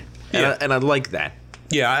trend. Yeah. And I like that.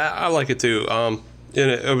 Yeah, I like it too. And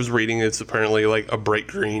I was reading it's apparently like a bright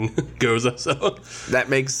green Goza, so that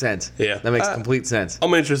makes sense. Yeah, that makes complete sense.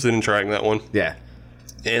 I'm interested in trying that one. Yeah.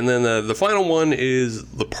 And then the final one is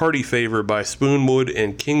the Party Favor by Spoonwood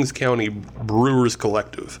and Kings County Brewers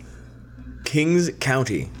Collective. Kings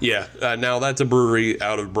County. Yeah. Now that's a brewery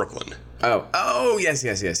out of Brooklyn. Oh, yes.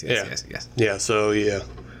 Yeah. So yeah,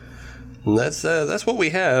 and that's what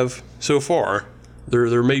we have so far.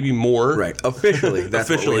 There may be more. Right. Officially, that's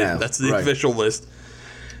what we have. That's the official list.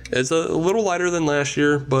 It's a little lighter than last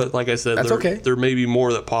year, but like I said, there may be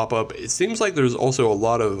more that pop up. It seems like there's also a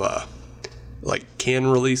lot of like can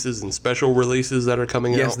releases and special releases that are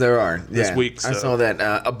coming out. Yes, there are. This week. So. I saw that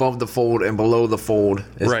Above the Fold and Below the Fold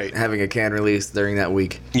is having a can release during that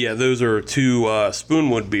week. Yeah, those are 2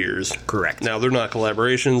 Spoonwood beers. Correct. Now, they're not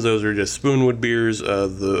collaborations. Those are just Spoonwood beers.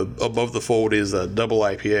 The Above the Fold is a double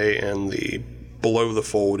IPA, and the Below the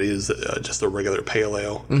Fold is just a regular pale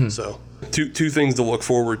ale. Mm-hmm. So, two things to look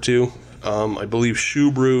forward to. I believe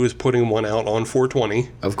Shoe Brew is putting one out on 420.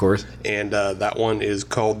 Of course. And that one is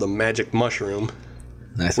called the Magic Mushroom.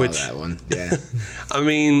 I saw that one. Yeah. I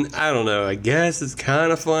mean, I don't know. I guess it's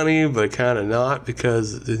kind of funny, but kind of not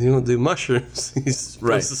because you don't do mushrooms. He's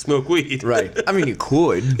supposed to smoke weed. Right. I mean, you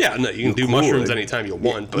could. Yeah, no, you can do mushrooms anytime you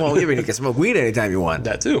want. But well, you can smoke weed anytime you want.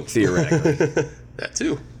 That too. Theoretically. That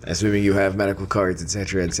too. Assuming you have medical cards,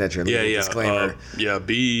 etc., etc. Yeah. Disclaimer.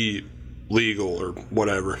 Be legal or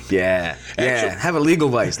whatever. Yeah. Actually, have a legal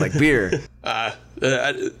vice like beer.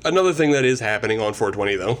 Another thing that is happening on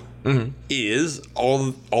 420 though is all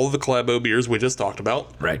of the Collabo beers we just talked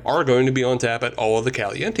about are going to be on tap at all of the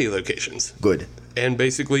Caliente locations. Good. And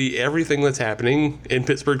basically everything that's happening in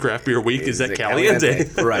Pittsburgh Craft Beer Week is at Caliente.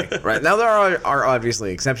 Right. Now there are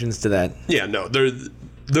obviously exceptions to that. Yeah, no,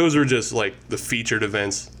 those are just like the featured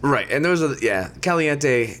events. Right, and those are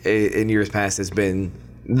Caliente in years past has been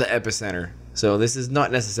the epicenter. So this is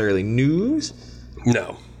not necessarily news.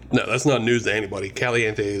 No, that's not news to anybody.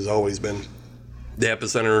 Caliente has always been the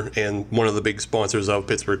epicenter and one of the big sponsors of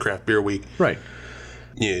Pittsburgh Craft Beer Week. Right.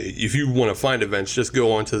 Yeah, if you want to find events, just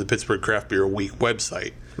go onto the Pittsburgh Craft Beer Week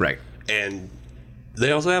website. Right. And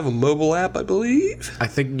they also have a mobile app, I believe. I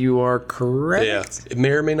think you are correct. Yeah, it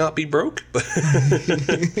may or may not be broke, but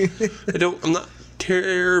I'm not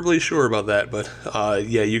terribly sure about that. But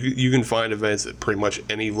yeah, you can find events at pretty much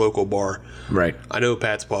any local bar. Right. I know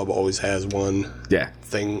Pat's Pub always has one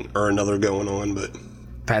thing or another going on, but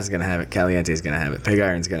Pat's going to have it. Caliente's going to have it. Pig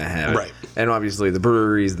Iron's going to have it. Right. And obviously the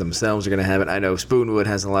breweries themselves are going to have it. I know Spoonwood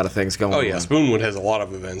has a lot of things going on. oh yeah, Spoonwood has a lot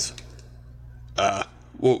of events.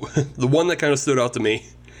 Well, the one that kind of stood out to me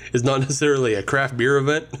is not necessarily a craft beer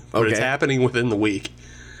event, but it's happening within the week.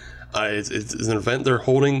 It's an event they're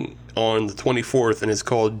holding on the 24th, and it's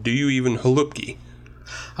called Do You Even Holupki?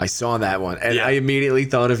 I saw that one, and Yeah. I immediately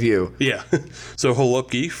thought of you. Yeah. So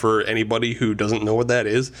Holupki, for anybody who doesn't know what that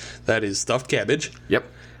is stuffed cabbage. Yep.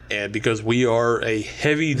 And because we are a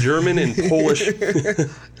heavy German and Polish,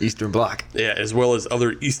 Eastern Bloc. yeah, as well as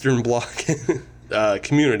other Eastern Bloc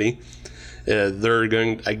community, they're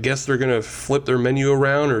going to flip their menu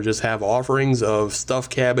around or just have offerings of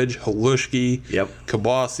stuffed cabbage, halushki,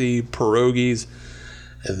 kibasi, pierogies.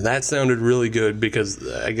 And that sounded really good because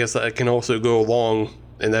I guess that can also go along,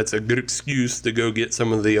 and that's a good excuse to go get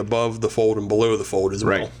some of the above the fold and below the fold as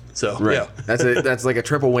well. So, yeah. That's like a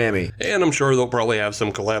triple whammy. And I'm sure they'll probably have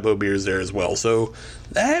some Collabo beers there as well. So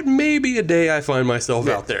that may be a day I find myself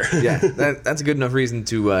out there. Yeah, that's a good enough reason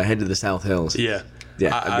to head to the South Hills. Yeah.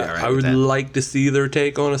 Yeah, I'd be all right I with would that. like to see their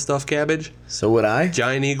take on a stuffed cabbage. So would I.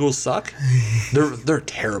 Giant Eagles suck. They're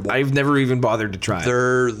terrible. I've never even bothered to try it.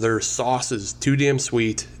 Their sauce is too damn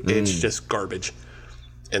sweet. It's just garbage.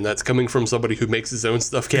 And that's coming from somebody who makes his own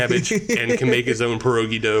stuffed cabbage and can make his own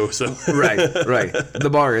pierogi dough. So Right. The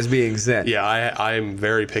bar is being set. yeah, I'm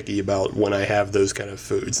very picky about when I have those kind of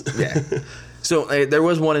foods. Yeah. So there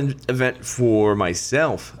was one event for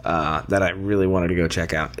myself that I really wanted to go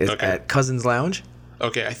check out. It's at Cousins Lounge.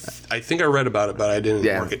 Okay, I think I read about it, but I didn't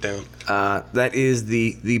mark it down. That is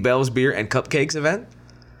the Bell's Beer and Cupcakes event.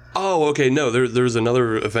 Oh, okay. No, there's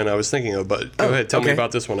another event I was thinking of, but go ahead. Tell me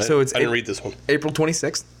about this one. I didn't read this one. April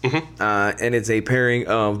 26th. And it's a pairing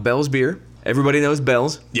of Bell's Beer. Everybody knows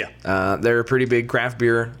Bell's. Yeah. They're a pretty big craft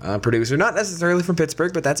beer producer. Not necessarily from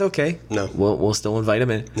Pittsburgh, but that's okay. No. We'll still invite them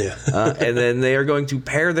in. Yeah. And then they are going to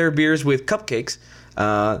pair their beers with cupcakes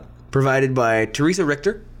provided by Teresa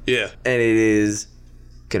Richter. Yeah. And it is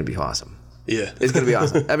going to be awesome. Yeah. It's going to be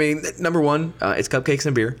awesome. I mean, number one, it's cupcakes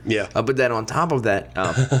and beer. Yeah. But then on top of that,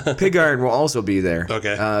 Pig Iron will also be there.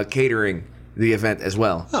 Okay. Catering the event as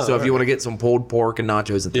well. So if you want to get some pulled pork and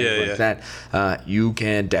nachos and things like that, you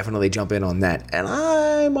can definitely jump in on that. And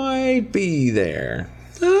I might be there.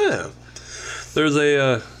 Yeah. There's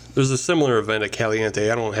a similar event at Caliente.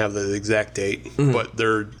 I don't have the exact date, but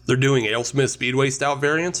they're doing AleSmith Speedway Stout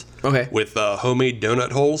variants. Okay. With homemade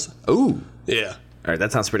donut holes. Ooh. Yeah. All right,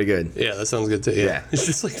 that sounds pretty good. Yeah, that sounds good too. Yeah. It's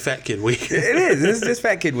just like Fat Kid Week. It is. It's just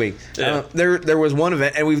Fat Kid Week. Yeah. There was one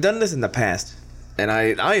event, and we've done this in the past, and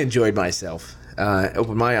I enjoyed myself.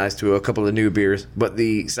 Opened my eyes to a couple of new beers, but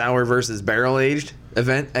the sour versus barrel aged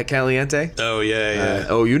event at Caliente. Oh yeah.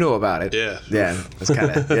 Oh, you know about it. Yeah. Yeah. It's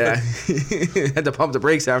kind of had to pump the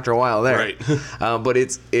brakes after a while there. Right. But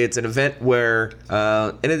it's an event where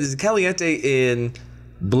and it is Caliente in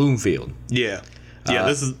Bloomfield. Yeah. Yeah,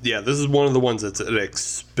 this is one of the ones that's a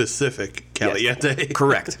specific Caliente.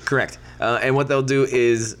 Yes. Correct. And what they'll do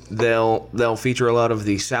is they'll feature a lot of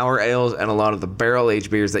the sour ales and a lot of the barrel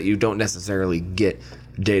aged beers that you don't necessarily get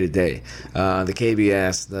day to day. The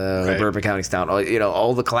KBS, the Bourbon County Stout,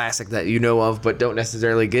 all the classic that you know of but don't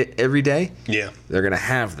necessarily get every day. Yeah. They're gonna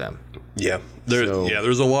have them. Yeah.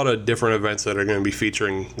 There's a lot of different events that are going to be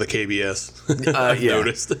featuring the KBS. I've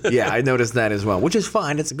noticed. Yeah, I noticed that as well, which is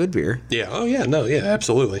fine. It's a good beer. Yeah. Oh yeah. No. Yeah.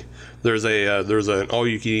 Absolutely. There's an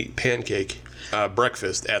all-you-can-eat pancake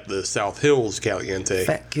breakfast at the South Hills Caliente.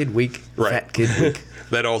 Fat Kid Week. Right. Fat Kid Week.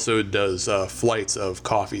 That also does flights of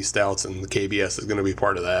coffee stouts, and the KBS is going to be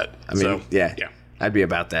part of that. I mean, yeah. I'd be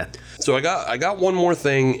about that. So I got one more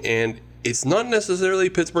thing, and it's not necessarily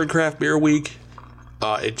Pittsburgh Craft Beer Week.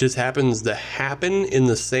 It just happens to happen in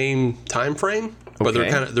the same time frame, but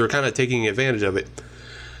they're kind of taking advantage of it.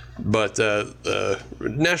 But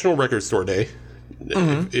National Record Store Day,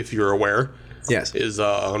 if you're aware, Yes. is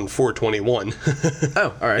on 4/21.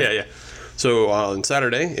 Oh, all right. Yeah. So on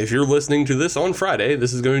Saturday, if you're listening to this on Friday,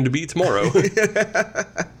 this is going to be tomorrow.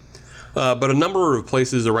 But a number of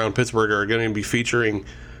places around Pittsburgh are going to be featuring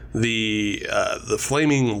the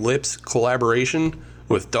Flaming Lips collaboration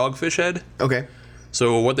with Dogfish Head. Okay.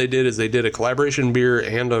 So what they did is they did a collaboration beer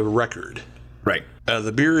and a record. Right.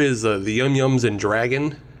 The beer is the Yum Yums and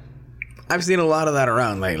Dragon. I've seen a lot of that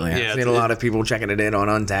around lately. Yeah, I've seen a lot of people checking it in on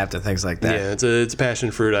Untappd and things like that. Yeah, it's a passion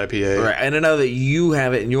fruit IPA. Right. And I know that you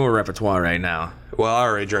have it in your repertoire right now. Well, I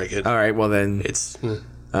already drank it. All right. Well, then. It's Oh,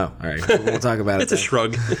 all right. We'll talk about it. it's a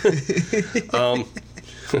shrug.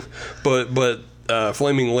 But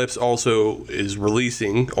Flaming Lips also is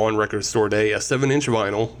releasing on Record Store Day a 7-inch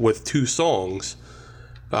vinyl with 2 songs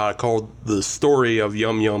called "The Story of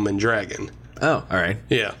Yum Yum and Dragon." Oh, all right.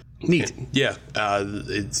 Yeah. Neat. Yeah,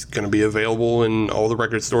 it's going to be available in all the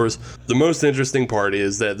record stores. The most interesting part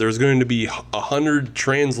is that there's going to be 100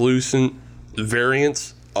 translucent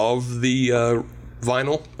variants of the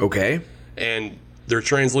vinyl, Okay. and they're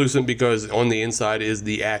translucent because on the inside is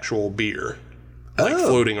the actual beer, like Oh.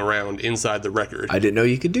 floating around inside the record. I didn't know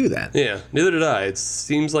you could do that. Yeah, neither did I. It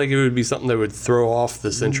seems like it would be something that would throw off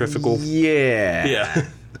the centrifugal. Yeah. Yeah.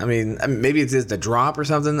 I mean, maybe it's just a drop or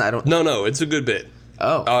something. I don't. No, it's a a good bit.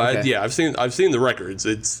 Oh. Okay. Yeah, I've seen the records.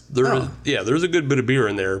 Oh. There's a good bit of beer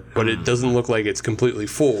in there, but it doesn't look like it's completely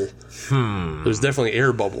full. There's definitely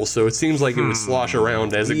air bubbles, so it seems like it would slosh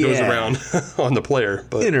around as it goes Yeah. around on the player.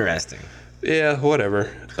 But Interesting. yeah, whatever.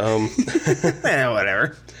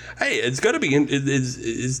 Whatever. Hey, it's got to be.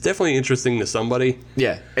 It's definitely interesting to somebody.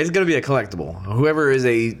 Yeah, it's gonna be a collectible. Whoever is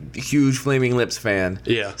a huge Flaming Lips fan,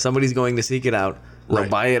 Yeah. somebody's going to seek it out. They'll Right.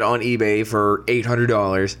 buy it on eBay for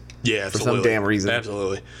 $800. Yeah, For some absolutely. damn reason.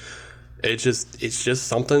 Absolutely. It's just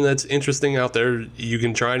something that's interesting out there. You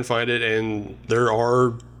can try and find it, and there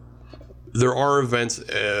are events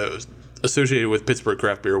associated with Pittsburgh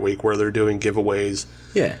Craft Beer Week where they're doing giveaways.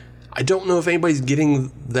 Yeah, I don't know if anybody's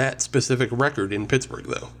getting that specific record in Pittsburgh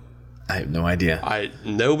though. I have no idea.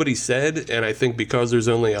 Nobody said, and I think because there's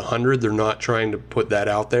only 100, they're not trying to put that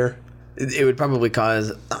out there. It would probably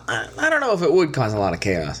cause. I don't know if it would cause a lot of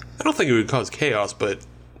chaos. I don't think it would cause chaos, but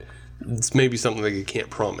it's maybe something that you can't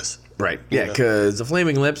promise. Right. Yeah, because the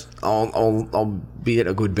Flaming Lips, albeit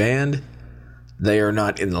a good band, they are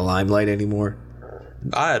not in the limelight anymore.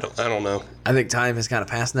 I don't know. I think time has kind of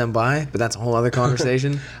passed them by, but that's a whole other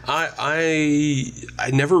conversation. I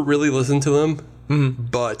never really listened to them,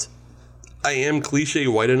 but I am cliche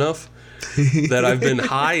white enough that I've been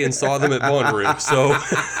high and saw them at Bonnaroo. So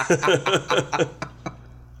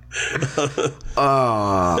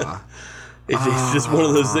it's just one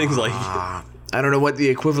of those things. Like, I don't know what the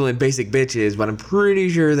equivalent basic bitch is, but I'm pretty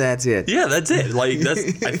sure that's it. yeah, that's it. Like,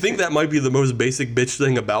 I think that might be the most basic bitch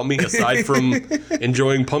thing about me, aside from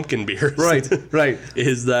enjoying pumpkin beers. Right.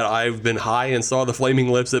 Is that I've been high and saw the Flaming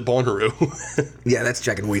Lips at Bonnaroo. Yeah, that's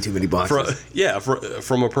checking way too many boxes.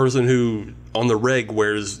 From a person who on the reg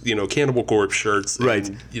wears, Cannibal Corpse shirts. And, Right,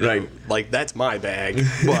 right. Like, that's my bag,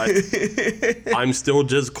 but I'm still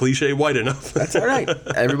just cliche white enough. That's all right.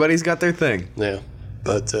 Everybody's got their thing. Yeah,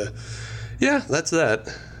 but yeah, that's that.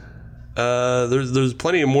 There's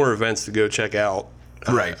plenty of more events to go check out.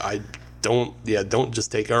 Right. Don't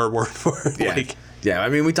just take our word for it. Yeah. Like, Yeah, I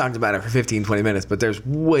mean, we talked about it for 15, 20 minutes, but there's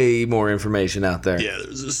way more information out there. yeah,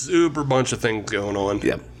 there's a super bunch of things going on.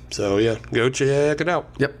 Yep. So yeah, go check it out.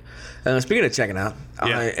 Yep. Speaking of checking out,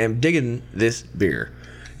 Yeah. I am digging this beer.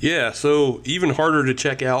 Yeah, so even harder to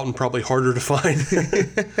check out and probably harder to find.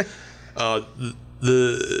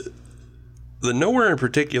 The Nowhere in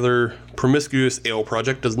Particular Promiscuous Ale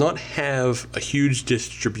Project does not have a huge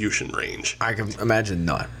distribution range. I can imagine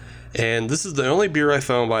not. And this is the only beer I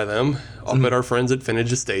found by them up at our friends at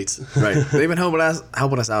Finnage Estates. Right. They've been helping us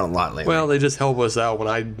out a lot lately. Well, they just help us out when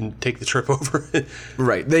I take the trip over.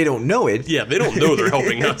 right. They don't know it. Yeah, they don't know they're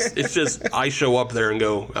helping us. It's just I show up there and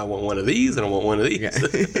go, I want one of these and I want one of these.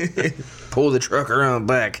 Pull the truck around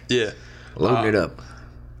back. Yeah. Loading it up.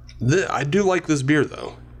 I do like this beer,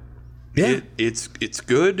 though. Yeah. It's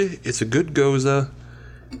good. It's a good goza.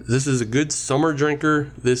 This is a good summer drinker.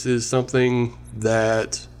 This is something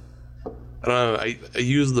that I don't know. I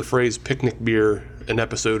used the phrase picnic beer an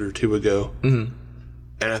episode or two ago, and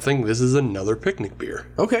I think this is another picnic beer.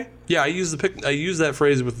 Okay. Yeah, I use that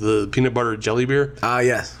phrase with the peanut butter jelly beer.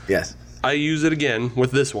 Yes. I use it again with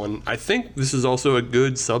this one. I think this is also a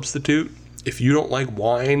good substitute if you don't like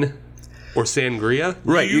wine or sangria.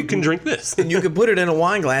 Right, you you can drink this. You can put it in a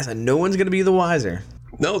wine glass and no one's going to be the wiser.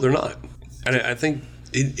 No, they're not. And I think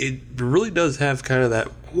it really does have kind of that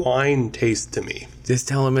wine taste to me. Just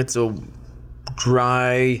tell them it's a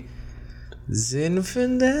dry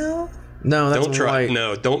Zinfandel? No, that's Don't try. white.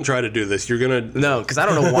 No, don't try to do this. You're gonna. No, because I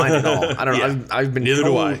don't know wine at all. I don't know. Yeah. I've been Neither do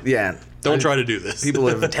told, I. Yeah. Don't try to do this. People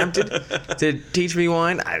have attempted to teach me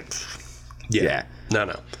wine. Yeah.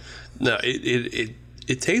 No.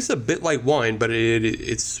 It tastes a bit like wine, but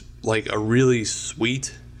it's like a really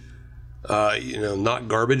sweet Not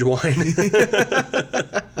garbage wine.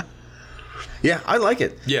 Yeah, I like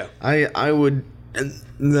it. Yeah. I would. And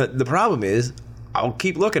the problem is, I'll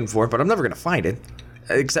keep looking for it, but I'm never going to find it,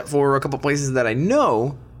 except for a couple places that I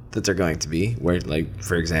know that they're going to be. Where, like,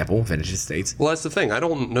 for example, Vintage Estates. Well, that's the thing. I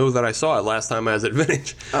don't know that I saw it last time I was at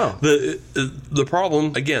Vintage. Oh. The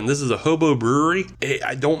problem, again, this is a hobo brewery.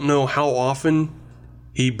 I don't know how often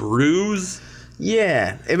he brews.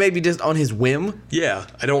 Yeah, it may be just on his whim. Yeah,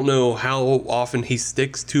 I don't know how often he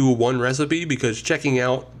sticks to one recipe, because checking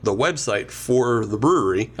out the website for the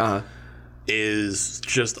brewery is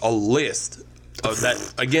just a list of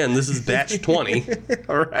that. Again, this is batch 20.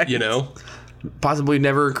 All right. Possibly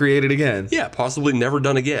never created again. Yeah, possibly never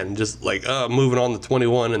done again. Just like moving on to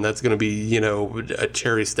 21, and that's going to be a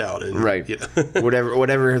cherry stout. And, Right.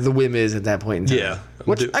 Whatever the whim is at that point in time. Yeah.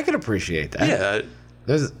 Which I can appreciate that. Yeah.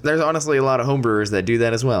 There's honestly a lot of homebrewers that do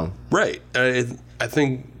that as well. Right. I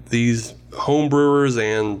think these home brewers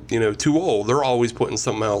and, Too Old, they're always putting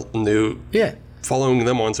something out new. Yeah. Following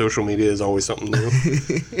them on social media is always something new.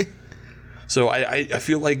 So I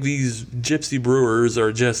feel like these gypsy brewers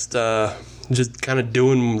are just kind of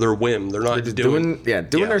doing their whim. They're not doing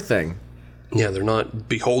their thing. Yeah, they're not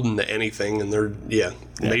beholden to anything, and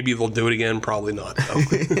maybe they'll do it again, probably not.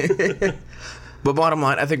 But bottom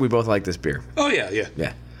line, I think we both like this beer. Oh, yeah.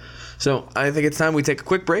 Yeah. So I think it's time we take a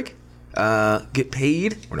quick break, get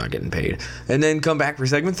paid. We're not getting paid. And then come back for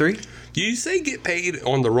segment 3. You say get paid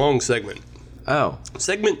on the wrong segment. Oh.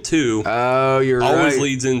 Segment 2 you're always right.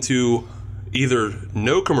 leads into either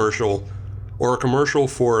no commercial or a commercial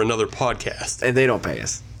for another podcast. And they don't pay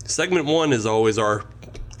us. Segment 1 is always our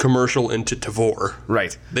commercial into Tavour.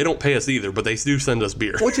 Right. They don't pay us either, but they do send us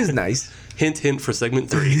beer. Which is nice. Hint, hint for segment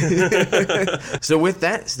 3. So with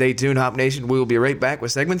that, stay tuned, Hop Nation. We will be right back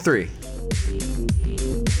with segment 3.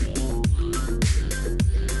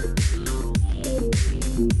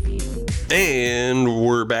 And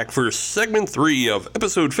we're back for segment 3 of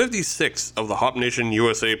episode 56 of the Hop Nation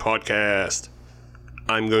USA podcast.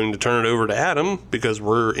 I'm going to turn it over to Adam because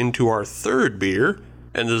we're into our third beer,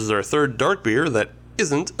 and this is our third dark beer that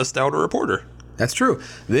isn't a stout or a porter. That's true.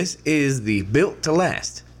 This is the Built to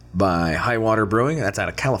Last by Highwater Brewing. That's out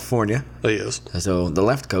of California. Yes. So the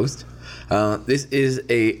left coast. This is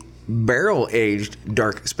a barrel-aged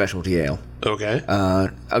dark specialty ale. Okay.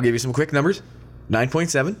 I'll give you some quick numbers.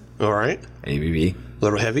 9.7 All right. ABV. A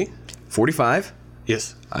little heavy? 45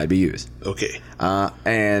 Yes. IBUs. Okay.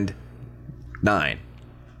 And 9.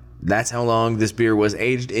 That's how long this beer was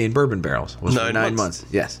aged in bourbon barrels. Was 9 months.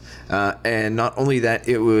 Yes. And not only that,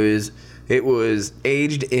 it was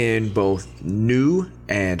aged in both new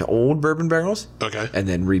and old bourbon barrels. Okay. And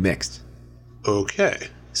then remixed. Okay.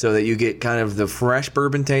 So that you get kind of the fresh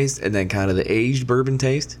bourbon taste and then kind of the aged bourbon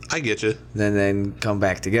taste. I get you. Then come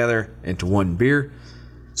back together into one beer.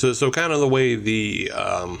 So kind of the way the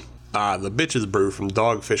Bitches Brew from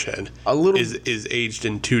Dogfish Head A little- is aged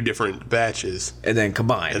in 2 different batches And then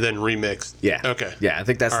combine. and then remixed. Yeah. Okay. Yeah, I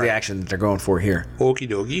think that's All the right. action that they're going for here. Okie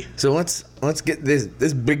dokie. So let's get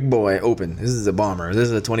this big boy open. This is a bomber. This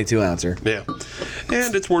is a 22 ouncer. Yeah.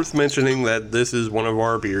 And it's worth mentioning that this is one of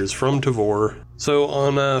our beers from Tavour. So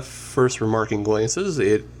on first remarking glances,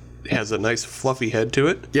 it has a nice fluffy head to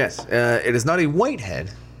it. Yes, it is not a white head.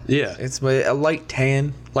 Yeah. It's a light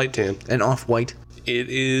tan, Light tan. and off-white. It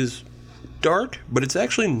is dark, but it's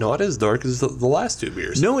actually not as dark as the last 2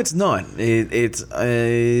 beers. No, it's not. It's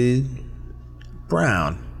a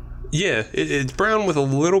brown. Yeah, it's brown with a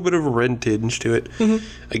little bit of a red tinge to it. Mm-hmm.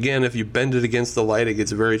 Again, if you bend it against the light, it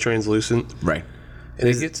gets very translucent. Right. And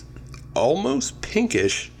it gets almost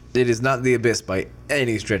pinkish. It is not the Abyss by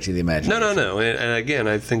any stretch of the imagination. No. And again,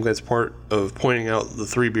 I think that's part of pointing out the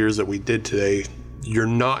 3 beers that we did today. You're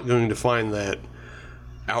not going to find that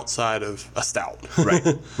outside of a stout. Right.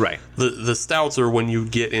 Right. The stouts are when you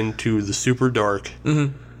get into the super dark,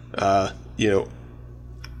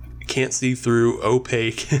 can't see through,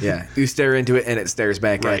 opaque. Yeah. You stare into it and it stares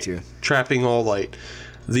back Right. at you. Trapping all light.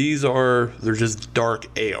 They're just dark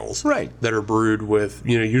ales. Right. That are brewed with,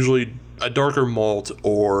 usually a darker malt,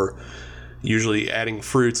 or usually adding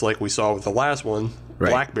fruits like we saw with the last one.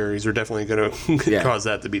 Right. Blackberries are definitely going to Yeah. cause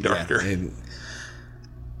that to be darker. And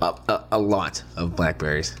a lot of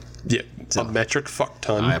blackberries. Yeah. A metric fuck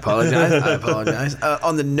ton. I apologize.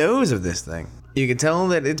 On the nose of this thing, you can tell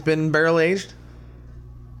that it's been barrel aged.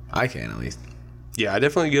 I can, at least. Yeah, I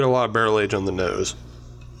definitely get a lot of barrel age on the nose.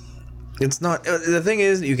 It's not. The thing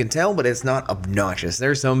is, you can tell, but it's not obnoxious.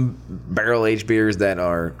 There's some barrel aged beers that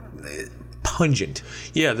are pungent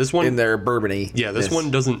Yeah, this one. in their bourbony. Yeah, this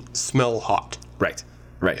one doesn't smell hot. Right.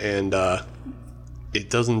 And it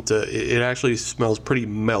doesn't. It actually smells pretty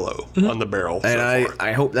mellow on the barrel. And so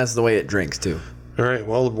I hope that's the way it drinks too. all right.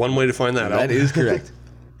 Well, one way to find that out. That is correct.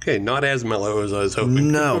 Okay, not as mellow as I was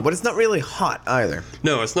hoping. No, but it's not really hot either.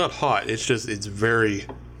 No, it's not hot. It's just it's very,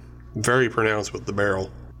 very pronounced with the barrel.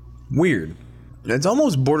 Weird. It's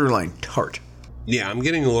almost borderline tart. Yeah, I'm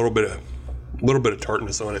getting a little bit of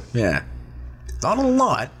tartness on it. Yeah. Not a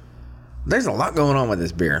lot. There's a lot going on with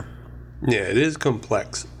this beer. Yeah, it is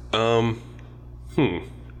complex. Yeah.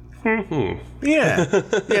 Yeah,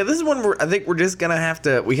 this is one where I think we're just going to have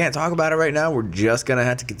to... We can't talk about it right now. We're just going to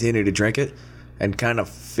have to continue to drink it and kind of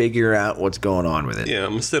figure out what's going on with it. Yeah, I'm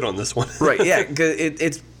going to sit on this one. Right, yeah, because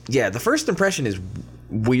it's... Yeah, the first impression is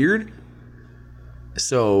weird.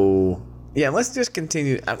 So, yeah, let's just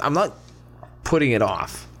continue. I'm not putting it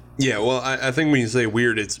off. Yeah, well, I think when you say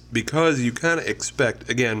weird, it's because you kind of expect,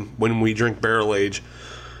 again, when we drink barrel age,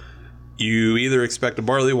 you either expect a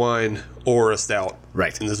barley wine or a stout.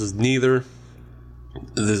 Right. And this is neither.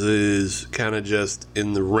 This is kind of just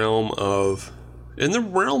in the realm of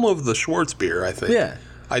the Schwartz beer, I think. Yeah.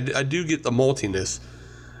 I do get the maltiness.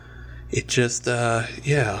 It just,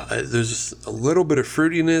 there's a little bit of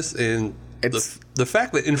fruitiness, and the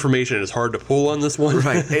fact that information is hard to pull on this one.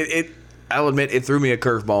 Right. I'll admit, it threw me a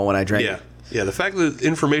curveball when I drank it. Yeah, the fact that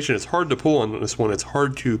information is hard to pull on this one, it's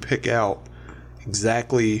hard to pick out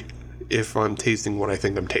exactly if I'm tasting what I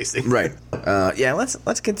think I'm tasting. Right.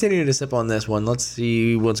 Let's continue to sip on this one. Let's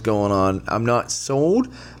see what's going on. I'm not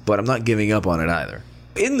sold, but I'm not giving up on it either.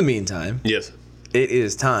 In the meantime, Yes. it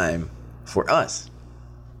is time for us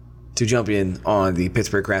to jump in on the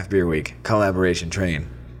Pittsburgh Craft Beer Week collaboration train.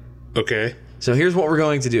 Okay. So here's what we're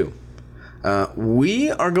going to do. We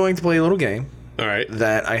are going to play a little game All right.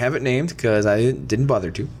 that I haven't named because I didn't bother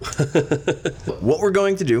to. What we're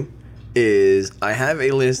going to do is I have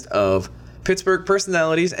a list of Pittsburgh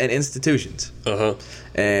personalities and institutions. Uh-huh.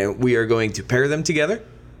 And we are going to pair them together.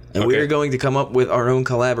 And we Okay. are going to come up with our own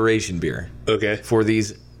collaboration beer Okay. for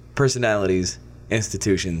these personalities,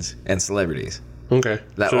 institutions, and celebrities Okay.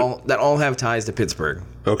 that all have ties to Pittsburgh.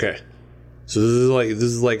 Okay. So this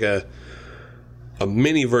is like a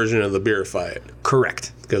mini version of the beer fight,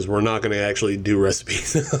 Correct. because we're not going to actually do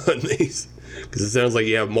recipes on these, because it sounds like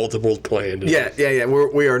you have multiples planned. Yeah.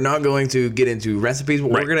 We are not going to get into recipes.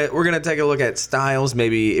 But Right. we're gonna take a look at styles.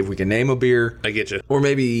 Maybe if we can name a beer, I get you. or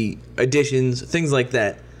maybe additions, things like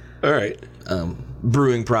that. All right.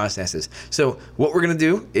 Brewing processes. So what we're gonna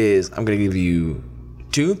do is I'm gonna give you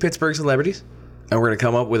 2 Pittsburgh celebrities, and we're gonna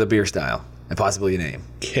come up with a beer style and possibly a name.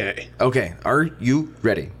 Okay. Okay. Are you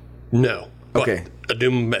ready? No. But Okay. I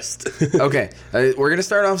do my best. Okay. We're gonna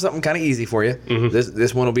start off something kind of easy for you. Mm-hmm.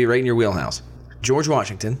 This one will be right in your wheelhouse. George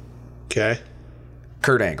Washington, Okay.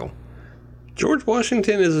 Kurt Angle. George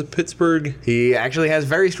Washington is a Pittsburgh. He actually has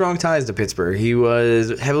very strong ties to Pittsburgh. He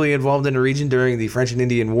was heavily involved in the region during the French and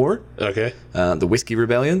Indian War, Okay. the Whiskey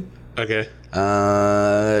Rebellion. Okay.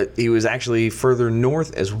 He was actually further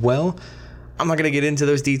north as well. I'm not going to get into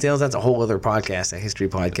those details. That's a whole other podcast, a history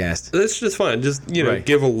podcast. That's just fine. Just, Right.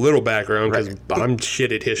 give a little background, because Right. I'm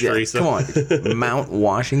shit at history. Yeah, so. come on. Mount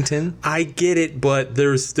Washington. I get it, but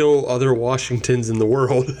there's still other Washingtons in the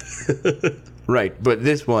world. Right, but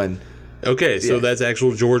this one. Okay, so Yeah. that's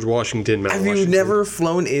actual George Washington. Mount Have you Washington. never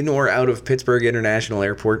flown in or out of Pittsburgh International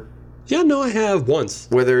Airport, Yeah, no, I have once.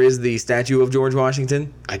 where there is the statue of George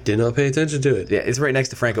Washington? I did not pay attention to it. Yeah, it's right next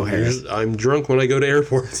to Franco Harris. I'm drunk when I go to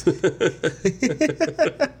airports.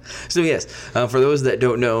 So yes, for those that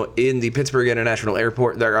don't know, in the Pittsburgh International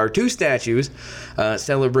Airport, there are 2 statues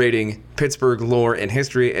celebrating Pittsburgh lore and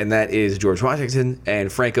history, and that is George Washington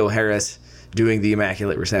and Franco Harris doing the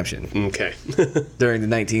Immaculate Reception Okay. during the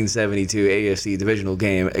 1972 AFC divisional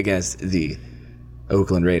game against the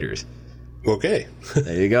Oakland Raiders. Okay.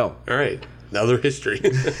 There you go. All right. Another history.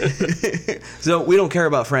 So we don't care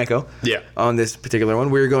about Franco. Yeah. On this particular one,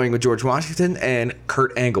 we're going with George Washington and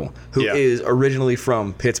Kurt Angle, who Yeah. is originally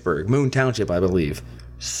from Pittsburgh, Moon Township, I believe.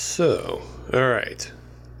 So, all right.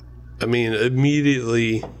 I mean,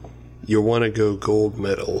 immediately you want to go gold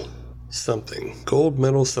medal something. Gold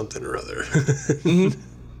medal something or other. You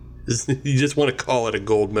just want to call it a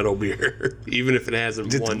gold medal beer, even if it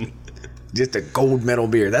hasn't won. Just a gold medal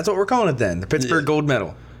beer. That's what we're calling it then. The Pittsburgh Yeah. Gold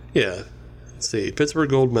Medal. Yeah. Let's see. Pittsburgh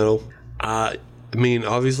gold medal. I mean,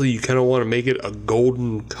 obviously, you kind of want to make it a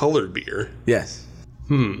golden colored beer. Yes.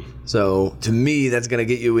 So to me, that's going to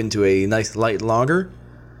get you into a nice light lager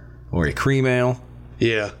or a cream ale,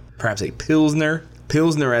 Yeah. perhaps a Pilsner.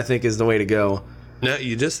 Pilsner, I think, is the way to go. Now,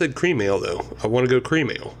 you just said cream ale, though. I want to go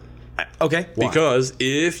cream ale. Okay. Why? Because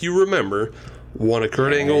if you remember, One of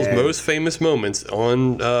Kurt Angle's most famous moments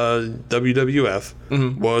on WWF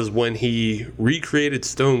was when he recreated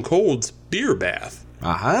Stone Cold's beer bath.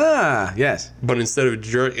 Aha! Yes. But instead of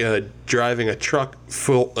driving a truck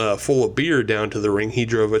full of beer down to the ring, he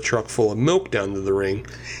drove a truck full of milk down to the ring.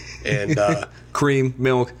 And cream,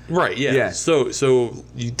 milk. Right, yeah. Yeah. So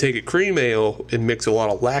you take a cream ale and mix a lot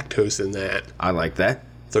of lactose in that. I like that.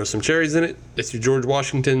 Throw some cherries in it. It's your George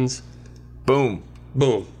Washington's. Boom.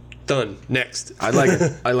 Boom. Done. Next. I like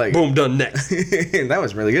it. I like Boom. Done. Next. it. That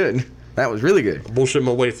was really good. That was really good. Bullshit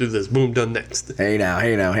my way through this. Boom. Done. Next. Hey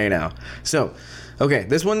now. So, okay,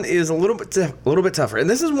 this one is a little bit tougher, and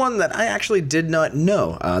this is one that I actually did not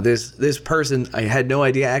know. This person I had no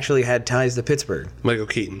idea actually had ties to Pittsburgh. Michael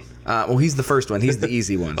Keaton. Well, he's the first one. He's the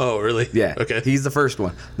easy one. Oh, really? Yeah. Okay. He's the first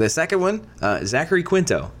one. The second one, Zachary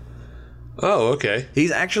Quinto. Oh, okay.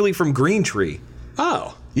 He's actually from Green Tree.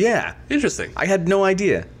 Oh, Yeah. interesting. I had no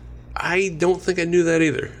idea. I don't think I knew that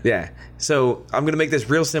either. Yeah. So I'm gonna make this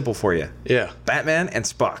real simple for you. Yeah. Batman and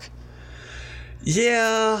Spock.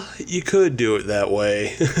 Yeah, you could do it that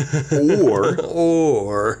way.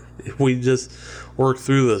 Or if we just work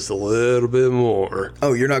through this a little bit more.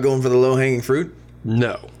 oh, you're not going for the low hanging fruit?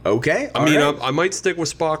 No. Okay. I mean, I might stick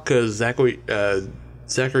with Spock because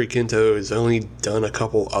Zachary Quinto has only done a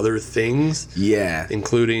couple other things, yeah.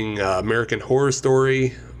 including American Horror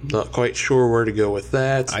Story. Not quite sure where to go with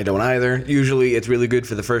that. I don't either. Usually it's really good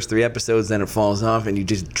for the first 3 episodes, then it falls off and you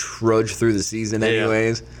just trudge through the season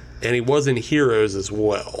anyways. And he was in Heroes as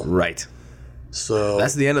well. Right. So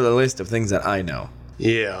That's the end of the list of things that I know.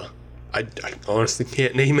 yeah. I honestly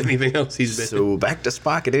can't name anything else he's been in. So back to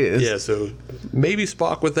Spock it is. Yeah, so maybe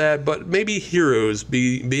Spock with that, but maybe Heroes,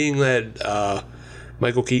 being that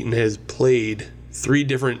Michael Keaton has played 3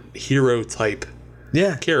 different hero type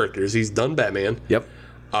Yeah. characters. He's done Batman. Yep.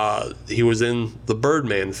 He was in the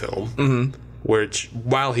Birdman film, which,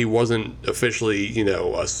 while he wasn't officially,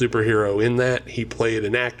 a superhero in that, he played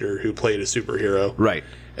an actor who played a superhero. Right.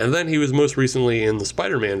 And then he was most recently in the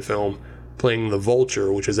Spider-Man film, playing the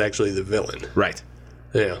Vulture, which is actually the villain. Right.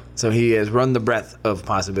 Yeah. So he has run the breadth of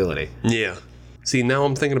possibility. Yeah. See, now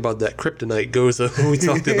I'm thinking about that kryptonite Goza we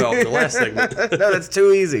talked about in the last segment. No, that's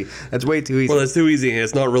too easy. That's way too easy. Well, that's too easy, and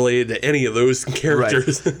it's not related to any of those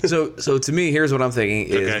characters. Right. So to me, here's what I'm thinking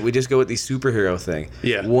is Okay. we just go with the superhero thing.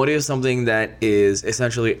 Yeah. What is something that is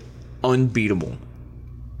essentially unbeatable?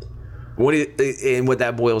 What is, and what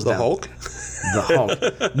that boils The down. Hulk? The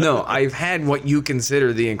Hulk. No, I've had what you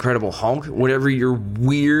consider the Incredible Hulk, whatever your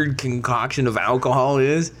weird concoction of alcohol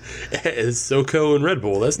is. It's SoCo and Red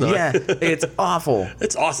Bull. That's not. Yeah, it's awful.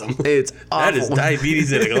 It's awesome. It's That is awful.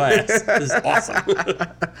 diabetes in a glass. That is awesome.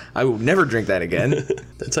 I will never drink that again.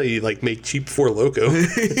 That's how you make cheap Four Loko.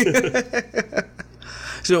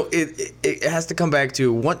 So it has to come back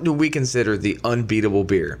to what do we consider the unbeatable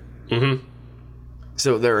beer? Mm-hmm.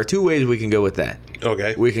 So there are 2 ways we can go with that.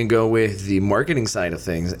 Okay. We can go with the marketing side of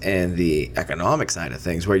things and the economic side of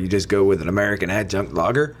things, where you just go with an American adjunct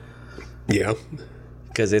lager Yeah.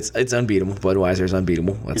 because it's unbeatable. Budweiser's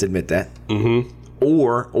unbeatable. Let's admit that. Mm-hmm.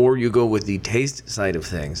 Or you go with the taste side of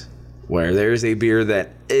things, where there's a beer that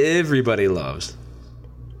everybody loves.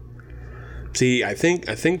 See, I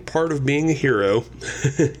think part of being a hero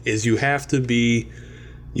is you have to be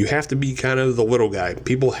kind of the little guy.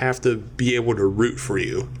 People have to be able to root for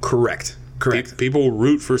you. Correct. People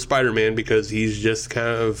root for Spider-Man because he's just kind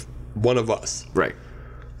of one of us. Right.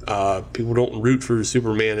 People don't root for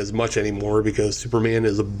Superman as much anymore because Superman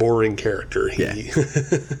is a boring character. Yeah.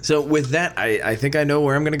 So with that, I think I know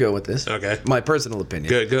where I'm going to go with this. Okay. My personal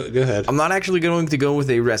opinion. Go ahead. I'm not actually going to go with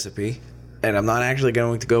a recipe, and I'm not actually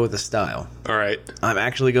going to go with a style. All right. I'm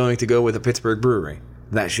actually going to go with a Pittsburgh brewery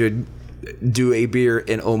that should do a beer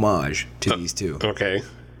in homage to these 2. Okay.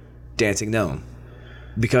 Dancing Gnome.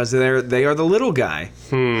 Because they are the little guy.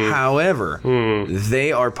 However,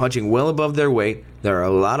 they are punching well above their weight. There are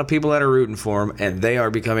a lot of people that are rooting for them, and they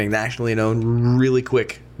are becoming nationally known really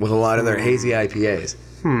quick with a lot of their hazy IPAs.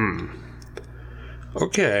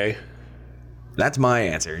 Okay. That's my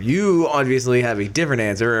answer. You obviously have a different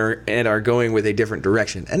answer and are going with a different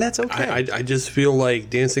direction, and that's okay. I just feel like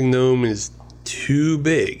Dancing Gnome is too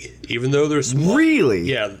big, even though they're small. Really?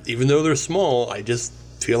 Yeah, even though they're small, I just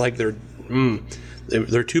feel like they're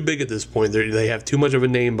too big at this point. They have too much of a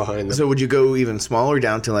name behind them. So would you go even smaller,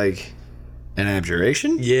 down to like an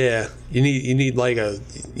abjuration? Yeah, you need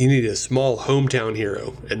a small hometown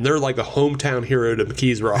hero, and they're like a hometown hero to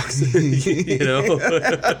McKees Rocks. You know?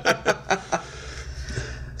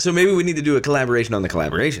 So maybe we need to do a collaboration on the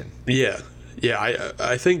collaboration. Yeah.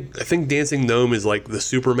 I think Dancing Gnome is like the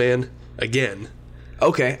Superman again.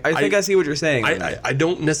 Okay, I think I see what you're saying. I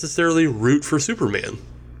don't necessarily root for Superman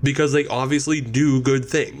because they obviously do good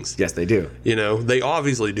things. Yes, they do. You know, they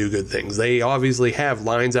obviously do good things. They obviously have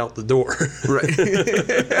lines out the door.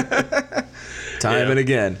 Right. Time and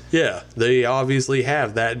again. Yeah, they obviously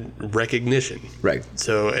have that recognition. Right.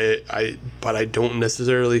 So but I don't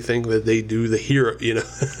necessarily think that they do the hero. You know.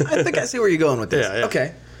 I think I see where you're going with this. Yeah, yeah.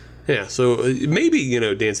 Okay. Yeah. So maybe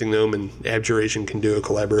Dancing Gnome and Abjuration can do a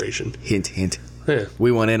collaboration. Hint, hint. Yeah.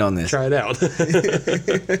 We went in on this. Try it out.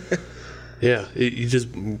 Yeah, you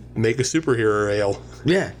just make a superhero ale.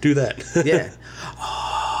 Yeah. Do that. Yeah.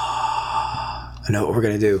 I know what we're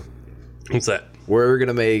gonna do. What's that? We're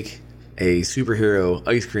gonna make a superhero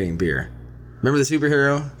ice cream beer. Remember the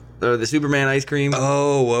superhero? Or the Superman ice cream?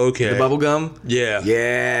 Oh, okay. The bubble gum? Yeah.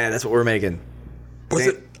 Yeah, that's what we're making. Was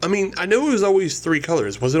it? I mean, I know it was always 3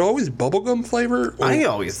 colors. Was it always bubblegum flavor? Or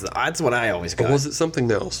That's what I always got. was it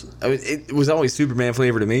something else? I mean, it was always Superman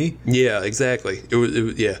flavor to me. Yeah, exactly. It was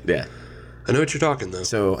yeah. Yeah. I know what you're talking though.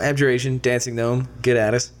 So, Abjuration, Dancing Gnome, get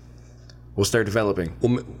at us. We'll start developing.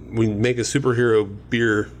 We make a superhero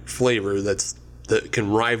beer flavor that can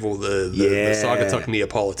rival the Saugatuck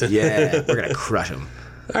Neapolitan. Yeah, we're gonna crush them.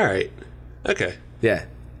 All right. Okay. Yeah.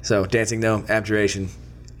 So, Dancing Gnome, Abjuration,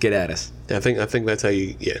 get at us. I think that's how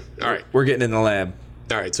you. Yeah. All right. We're getting in the lab.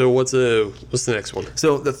 All right. So what's the next one?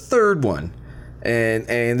 So the third one,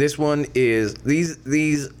 and this one is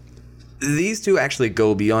these two actually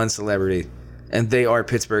go beyond celebrity, and they are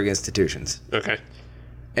Pittsburgh institutions. Okay.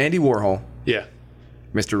 Andy Warhol, Yeah.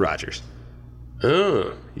 Mr. Rogers.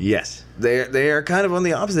 Oh. Yes, they are kind of on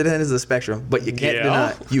the opposite end of the spectrum, but you can't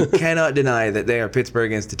Yeah. cannot deny that they are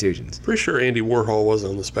Pittsburgh institutions. Pretty sure Andy Warhol was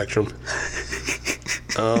on the spectrum.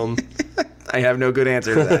 I have no good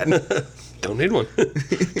answer to that. Don't need one.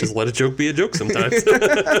 Just let a joke be a joke sometimes.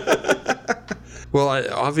 Well,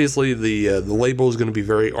 obviously the label is going to be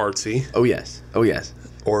very artsy, Oh yes,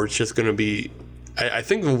 or it's just going to be. I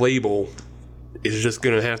think the label is just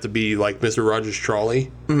going to have to be like Mr. Rogers'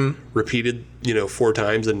 Trolley, repeated 4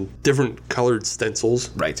 times in different colored stencils.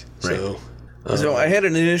 right. So. So I had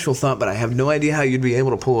an initial thought, but I have no idea how you'd be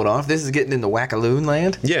able to pull it off. This is getting into Wackaloon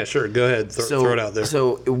land. Yeah, sure. Go ahead. Throw it out there.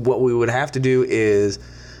 So what we would have to do is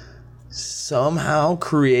somehow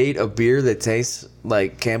create a beer that tastes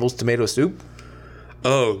like Campbell's tomato soup.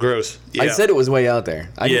 Oh, gross. Yeah. I said it was way out there.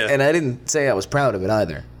 Yeah. And I didn't say I was proud of it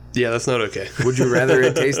either. Yeah, that's not okay. Would you rather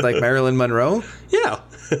it taste like Marilyn Monroe? Yeah.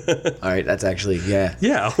 All right, that's actually, yeah.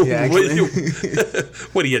 Yeah. Yeah, actually.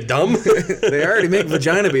 What are you, dumb? They already make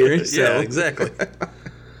vagina beer, so. Yeah, exactly.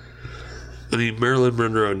 I mean, Marilyn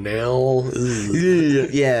Monroe now.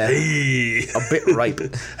 Yeah. Hey. A bit ripe.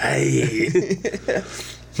 Hey.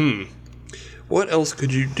 What else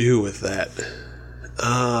could you do with that?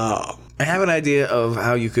 I have an idea of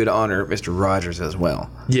how you could honor Mr. Rogers as well.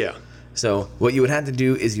 Yeah. So what you would have to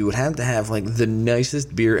do is you would have to have like the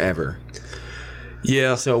nicest beer ever.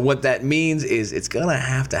 Yeah. So what that means is it's gonna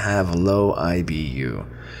have to have a low IBU.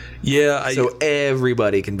 Yeah. So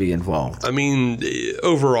everybody can be involved. I mean,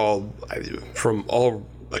 overall, from all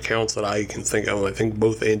accounts that I can think of, I think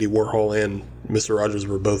both Andy Warhol and Mr. Rogers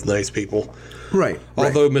were both nice people. Right.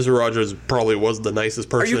 Although Mr. Rogers probably was the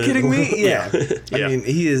nicest Are person. you kidding me? Yeah. Yeah. I mean,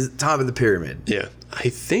 he is top of the pyramid. Yeah. I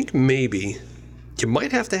think maybe you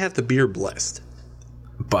might have to have the beer blessed.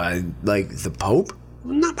 By like the Pope?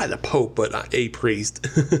 Not by the Pope, but a priest.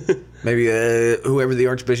 Maybe whoever the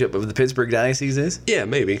Archbishop of the Pittsburgh Diocese is? Yeah,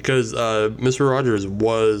 maybe, because Mr. Rogers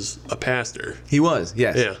was a pastor. He was,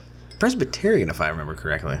 yes. Yeah. Presbyterian, if I remember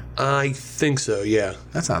correctly. I think so, yeah.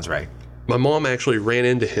 That sounds right. My mom actually ran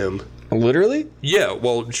into him. Literally? Yeah,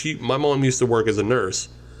 well, my mom used to work as a nurse,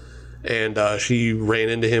 and she ran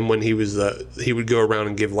into him when he would go around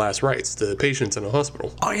and give last rites to patients in a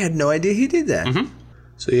hospital. I had no idea he did that. Mm-hmm.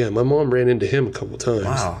 So yeah, my mom ran into him a couple times.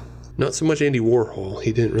 Wow. Not so much Andy Warhol.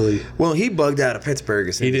 He didn't really. Well, he bugged out of Pittsburgh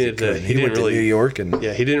as soon as he could. He went to really, New York and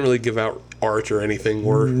yeah, he didn't really give out art or anything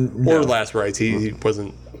or last rites. He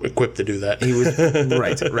wasn't equipped to do that. he was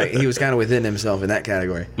right. He was kind of within himself in that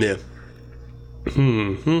category. Yeah.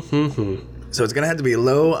 So it's gonna have to be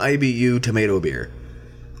low IBU tomato beer.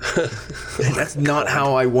 That's not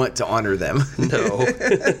how I want to honor them. No.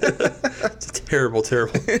 It's terrible.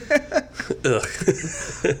 Ugh.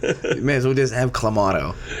 You may as well just have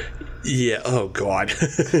Clamato. Yeah. Oh God.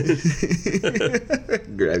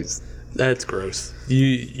 Gross. That's gross.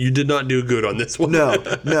 You did not do good on this one.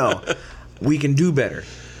 No. We can do better.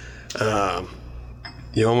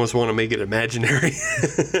 You almost want to make it imaginary.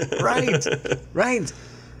 Right.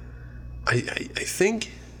 I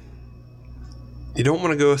think you don't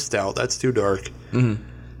want to go a stout. That's too dark.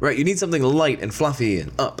 Right. You need something light and fluffy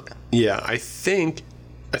and up. Yeah, I think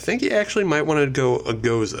I think you actually might want to go a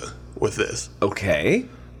Goza with this. Okay.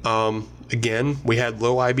 Again, we had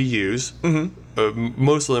low IBUs.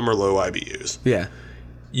 Most of them are low IBUs. Yeah.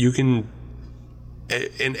 You can,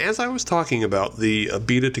 and as I was talking about the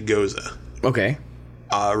Abita to Goza, Okay.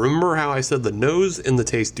 remember how I said the nose and the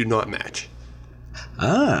taste do not match?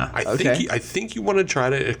 Okay. I think you want to try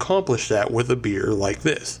to accomplish that with a beer like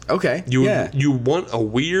this. Okay. You want a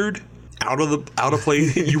weird out of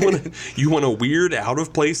place. you want a weird out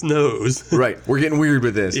of place nose. Right. We're getting weird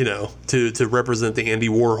with this. To represent the Andy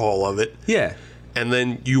Warhol of it. Yeah. And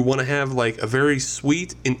then you want to have like a very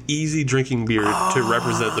sweet and easy drinking beer to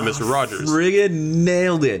represent the Mr. Rogers. Friggin'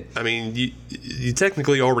 nailed it. I mean, you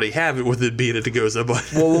technically already have it with the Abita to Goza, but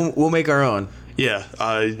Well, we'll make our own. yeah,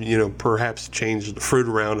 perhaps change the fruit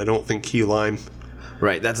around. I don't think key lime.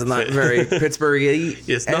 Right. That's not very Pittsburgh-y.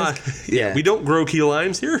 It's not. Yeah. We don't grow key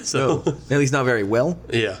limes here, so No, at least not very well.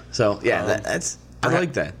 yeah. So yeah, that's I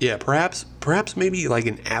like that. Yeah, perhaps maybe like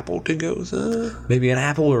an apple to Goza. Maybe an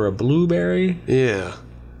apple or a blueberry, Yeah.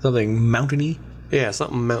 something mountainy. Yeah,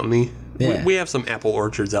 something mountainy. Yeah. We have some apple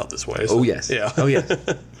orchards out this way. So, Oh yes. Yeah. Oh yes.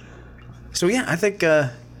 So yeah, I think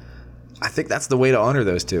that's the way to honor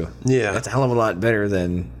those two. Yeah. That's a hell of a lot better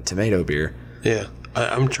than tomato beer. Yeah.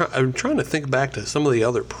 I'm trying to think back to some of the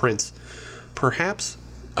other prints. Perhaps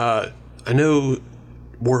I know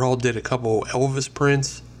Warhol did a couple Elvis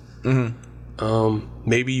prints.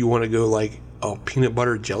 Maybe you want to go like a peanut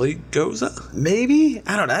butter jelly Goza. Maybe,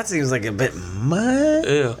 I don't know. That seems like a bit much.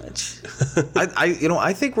 Yeah.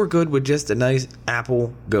 I think we're good with just a nice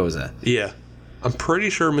apple Goza. Yeah. I'm pretty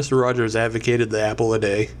sure Mr. Rogers advocated the apple a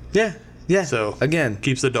day. Yeah. Yeah. So again,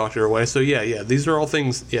 keeps the doctor away. So yeah. These are all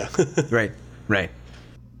things. Yeah. right.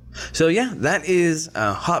 So yeah, that is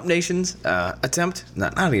Hop Nation's attempt.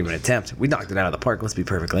 Not even attempt. We knocked it out of the park. Let's be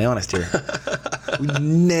perfectly honest here. We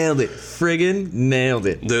nailed it. Friggin' nailed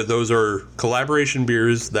it. Those are collaboration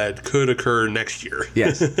beers that could occur next year.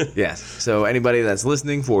 Yes. So anybody that's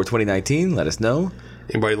listening for 2019, let us know.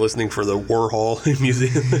 Anybody listening for the Warhol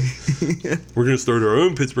Museum? We're gonna start our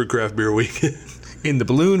own Pittsburgh Craft Beer Week. In the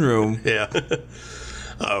balloon room. Yeah.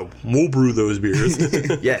 We'll brew those beers.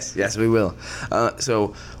 Yes, we will.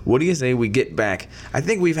 So what do you say we get back? I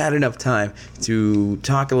think we've had enough time to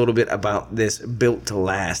talk a little bit about this Built to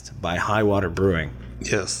Last by Highwater Brewing.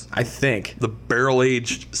 Yes. I think The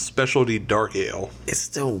barrel-aged specialty dark ale. it's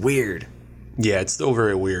still weird. Yeah, it's still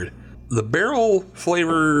very weird. The barrel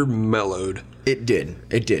flavor mellowed, It did.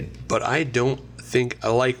 but I don't think I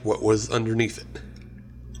like what was underneath it.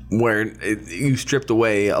 Where you stripped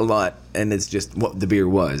away a lot, and it's just what the beer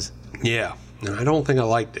was. Yeah, and I don't think I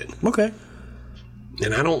liked it. Okay.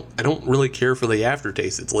 And I don't really care for the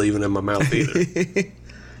aftertaste it's leaving in my mouth either.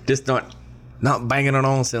 Just not banging on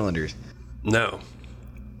all cylinders. No.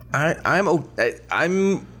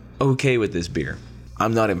 I'm okay with this beer.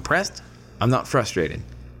 I'm not impressed. I'm not frustrated.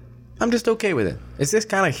 I'm just okay with it. It's just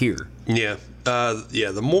kind of here. Yeah.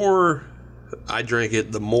 The more I drank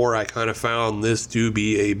it, the more I kind of found this to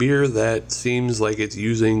be a beer that seems like it's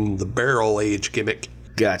using the barrel age gimmick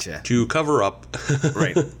Gotcha. to cover up.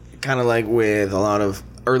 Right. Kind of like with a lot of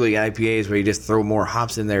early IPAs where you just throw more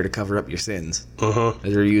hops in there to cover up your sins. Uh-huh.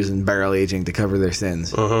 As they're using barrel aging to cover their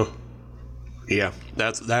sins. Uh-huh. Yeah,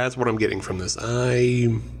 that's what I'm getting from this.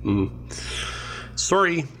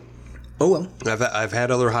 Sorry. Oh well. I've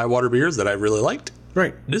had other high water beers that I really liked.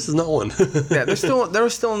 Right. This is not one. Yeah, they're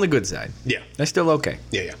still on the good side. Yeah. They're still okay.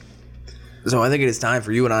 Yeah. So I think it is time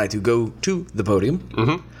for you and I to go to the podium.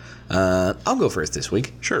 Mm-hmm. I'll go first this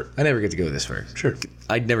week. Sure. I never get to go this first. Sure.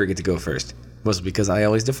 I'd never get to go first. Mostly because I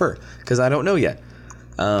always defer. Because I don't know yet.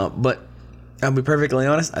 But I'll be perfectly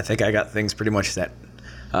honest. I think I got things pretty much set.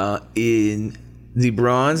 In the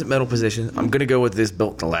bronze medal position, I'm going to go with this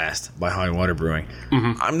Built to Last by Highwater Brewing.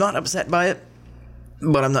 Mm-hmm. I'm not upset by it,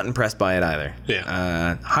 but I'm not impressed by it either.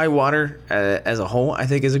 Yeah. Highwater, as a whole, I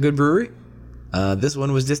think is a good brewery. This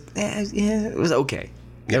one was just, it was okay.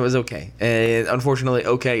 It was okay. And unfortunately,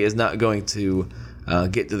 okay is not going to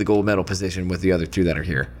get to the gold medal position with the other two that are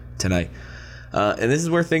here tonight. And this is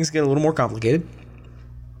where things get a little more complicated.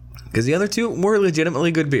 Because the other two were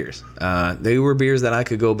legitimately good beers. They were beers that I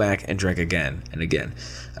could go back and drink again and again.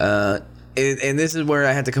 And this is where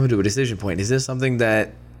I had to come to a decision point. Is this something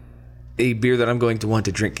that a beer that I'm going to want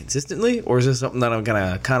to drink consistently? Or is this something that I'm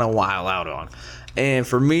going to kind of while out on? And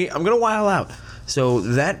for me, I'm going to while out. So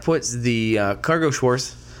that puts the Cargo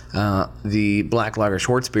Schwartz, the Black Lager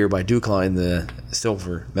Schwartz beer by Duclaw in the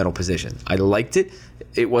silver medal position. I liked it.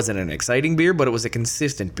 It wasn't an exciting beer, but it was a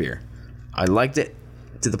consistent beer. I liked it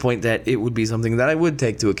to the point that it would be something that I would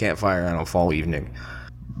take to a campfire on a fall evening.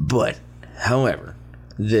 But, however,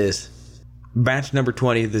 this batch number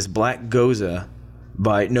 20, this Black Goza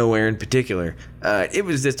by Nowhere in Particular. It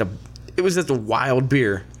was just a wild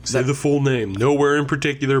beer. Say the full name. Nowhere in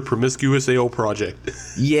Particular, Promiscuous Ale Project.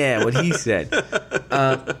 Yeah, what he said.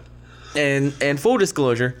 And full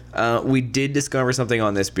disclosure, we did discover something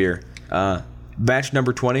on this beer. Batch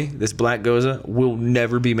number 20, this Black Goza, will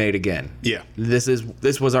never be made again. Yeah.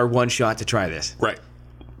 This was our one shot to try this. Right.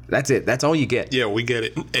 That's it. That's all you get. Yeah, we get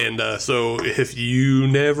it. And so if you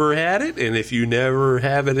never had it, and if you never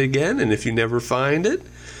have it again, and if you never find it,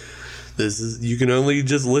 you can only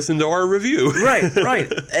just listen to our review.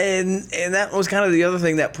 Right. And that was kind of the other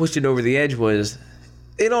thing that pushed it over the edge was,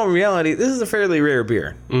 in all reality, this is a fairly rare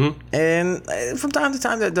beer. Mm-hmm. And from time to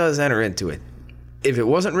time, that does enter into it. If it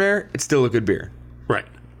wasn't rare, it's still a good beer. Right.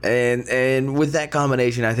 And with that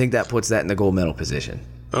combination, I think that puts that in the gold medal position.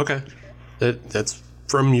 Okay. That's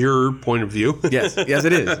from your point of view. Yes,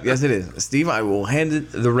 it is. Steve, I will hand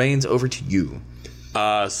the reins over to you.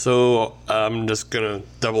 So I'm just going to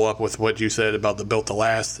double up with what you said about the Built to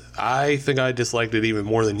Last. I think I disliked it even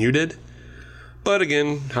more than you did. But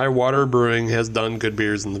again, High Water Brewing has done good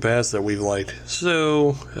beers in the past that we've liked.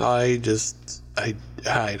 So I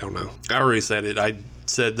don't know. I already said it. I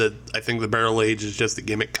said that I think the barrel age is just a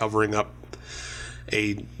gimmick covering up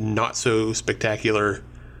a not so spectacular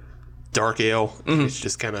dark ale. Mm-hmm. It's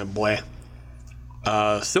just kind of bleh.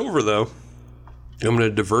 Silver, though, I'm going to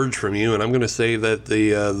diverge from you, and I'm going to say that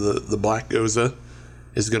the Black Goza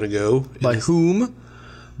is going to go. By whom?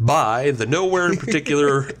 By the Nowhere in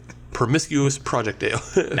Particular Promiscuous Project Ale.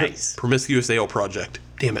 Nice. Promiscuous Ale Project.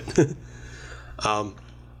 Damn it.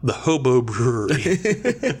 The Hobo Brewery.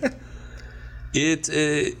 It's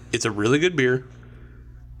a really good beer,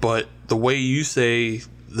 but the way you say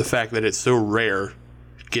the fact that it's so rare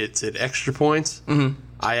gets it extra points, mm-hmm.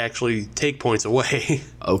 I actually take points away.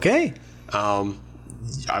 Okay. I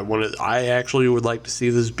actually would like to see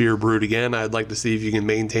this beer brewed again. I'd like to see if you can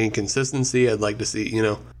maintain consistency. I'd like to see,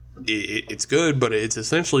 it's good, but it's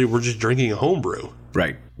essentially we're just drinking a homebrew.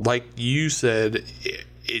 Right. Like you said,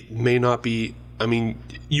 it may not be. I mean,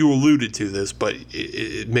 you alluded to this, but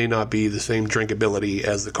it may not be the same drinkability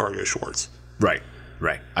as the Cargo Schwartz. Right.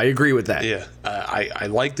 I agree with that. Yeah, I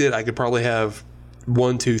liked it. I could probably have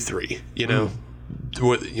 1, 2, 3.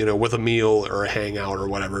 With a meal or a hangout or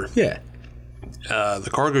whatever. Yeah. The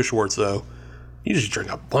Cargo Schwartz, though, you just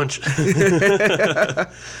drink a bunch.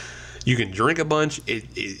 You can drink a bunch.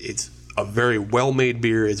 It's a very well-made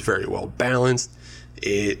beer. It's very well balanced.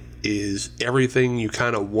 It is everything you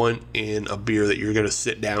kind of want in a beer that you're going to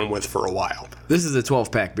sit down with for a while. This is a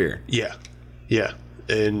 12-pack beer. Yeah.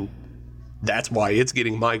 And that's why it's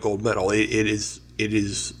getting my gold medal. It is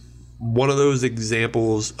one of those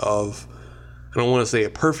examples of, I don't want to say a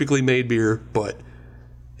perfectly made beer, but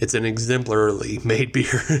it's an exemplarily made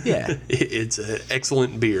beer. Yeah. It's an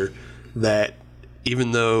excellent beer that,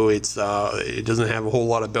 even though it doesn't have a whole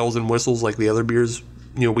lot of bells and whistles like the other beers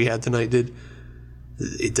we had tonight did,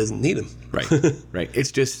 it doesn't need them. Right.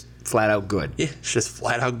 It's just flat out good. Yeah, it's just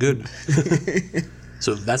flat out good.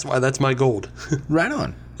 So that's why that's my gold. Right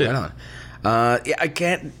on. I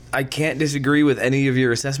can't disagree with any of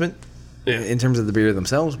your assessment in terms of the beer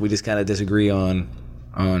themselves. We just kind of disagree on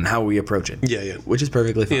how we approach it. Yeah. Which is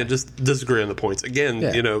perfectly fine. Yeah, just disagree on the points. Again,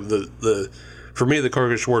 the for me, the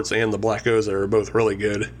Cargo Schwartz and the Black Goza are both really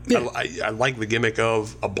good. Yeah. I like the gimmick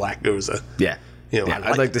of a Black Goza. Yeah.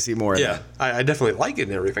 I'd like to see more of that. I definitely like it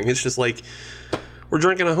and everything. It's just like, we're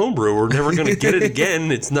drinking a homebrew. We're never going to get it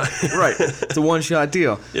again. It's not right. It's a one-shot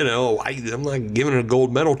deal. I'm not giving a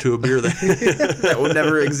gold medal to a beer that will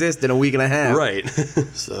never exist in a week and a half. Right.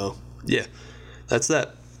 So, yeah, that's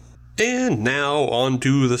that. And now on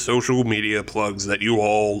to the social media plugs that you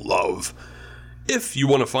all love. If you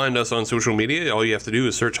want to find us on social media, all you have to do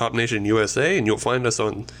is search Hop Nation USA, and you'll find us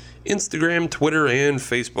on Instagram, Twitter, and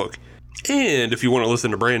Facebook. And if you want to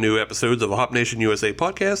listen to brand new episodes of the Hop Nation USA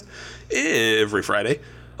podcast every Friday,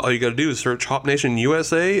 all you got to do is search Hop Nation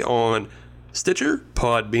USA on Stitcher,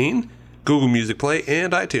 Podbean, Google Music Play,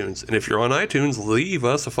 and iTunes. And if you're on iTunes, leave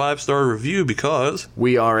us a 5-star review, because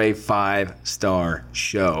we are a 5-star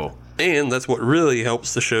show. And that's what really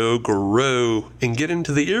helps the show grow and get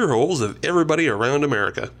into the ear holes of everybody around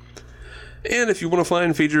America. And if you want to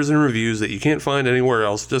find features and reviews that you can't find anywhere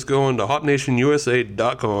else, just go on to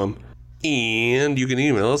hopnationusa.com. And you can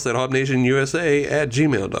email us at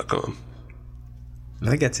hopnationusa@gmail.com. I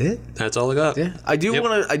think that's it. That's all I got. Yeah, I do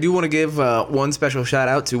want to give one special shout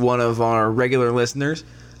out to one of our regular listeners,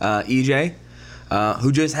 EJ,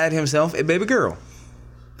 who just had himself a baby girl.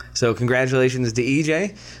 So congratulations to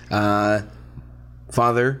EJ.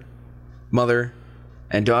 Father, mother,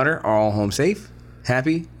 and daughter are all home safe.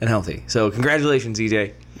 happy, and healthy. So congratulations,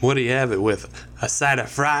 EJ. What do you have it with? A side of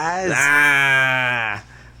fries? Ah,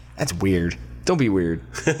 that's weird. Don't be weird.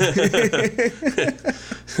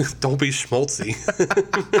 Don't be schmaltzy.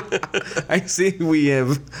 I see we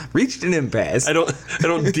have reached an impasse. I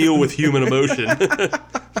don't deal with human emotion.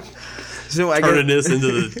 So I Turning guess this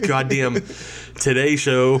into the goddamn Today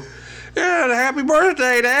Show. Yeah, happy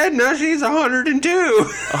birthday, Dad. Now she's 102.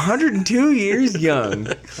 102 years young.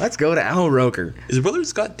 Let's go to Al Roker. Is Brother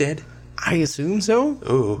Scott dead? I assume so.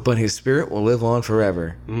 Oh. But his spirit will live on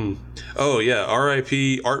forever. Oh, yeah.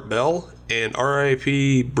 R.I.P. Art Bell and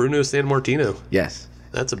R.I.P. Bruno Sammartino. Yes.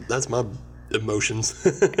 That's my emotions.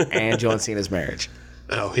 And John Cena's marriage.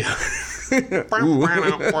 Oh, yeah.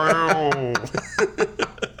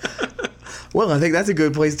 Well, I think that's a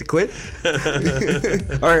good place to quit. All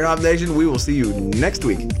right, Hop Nation, we will see you next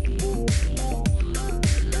week.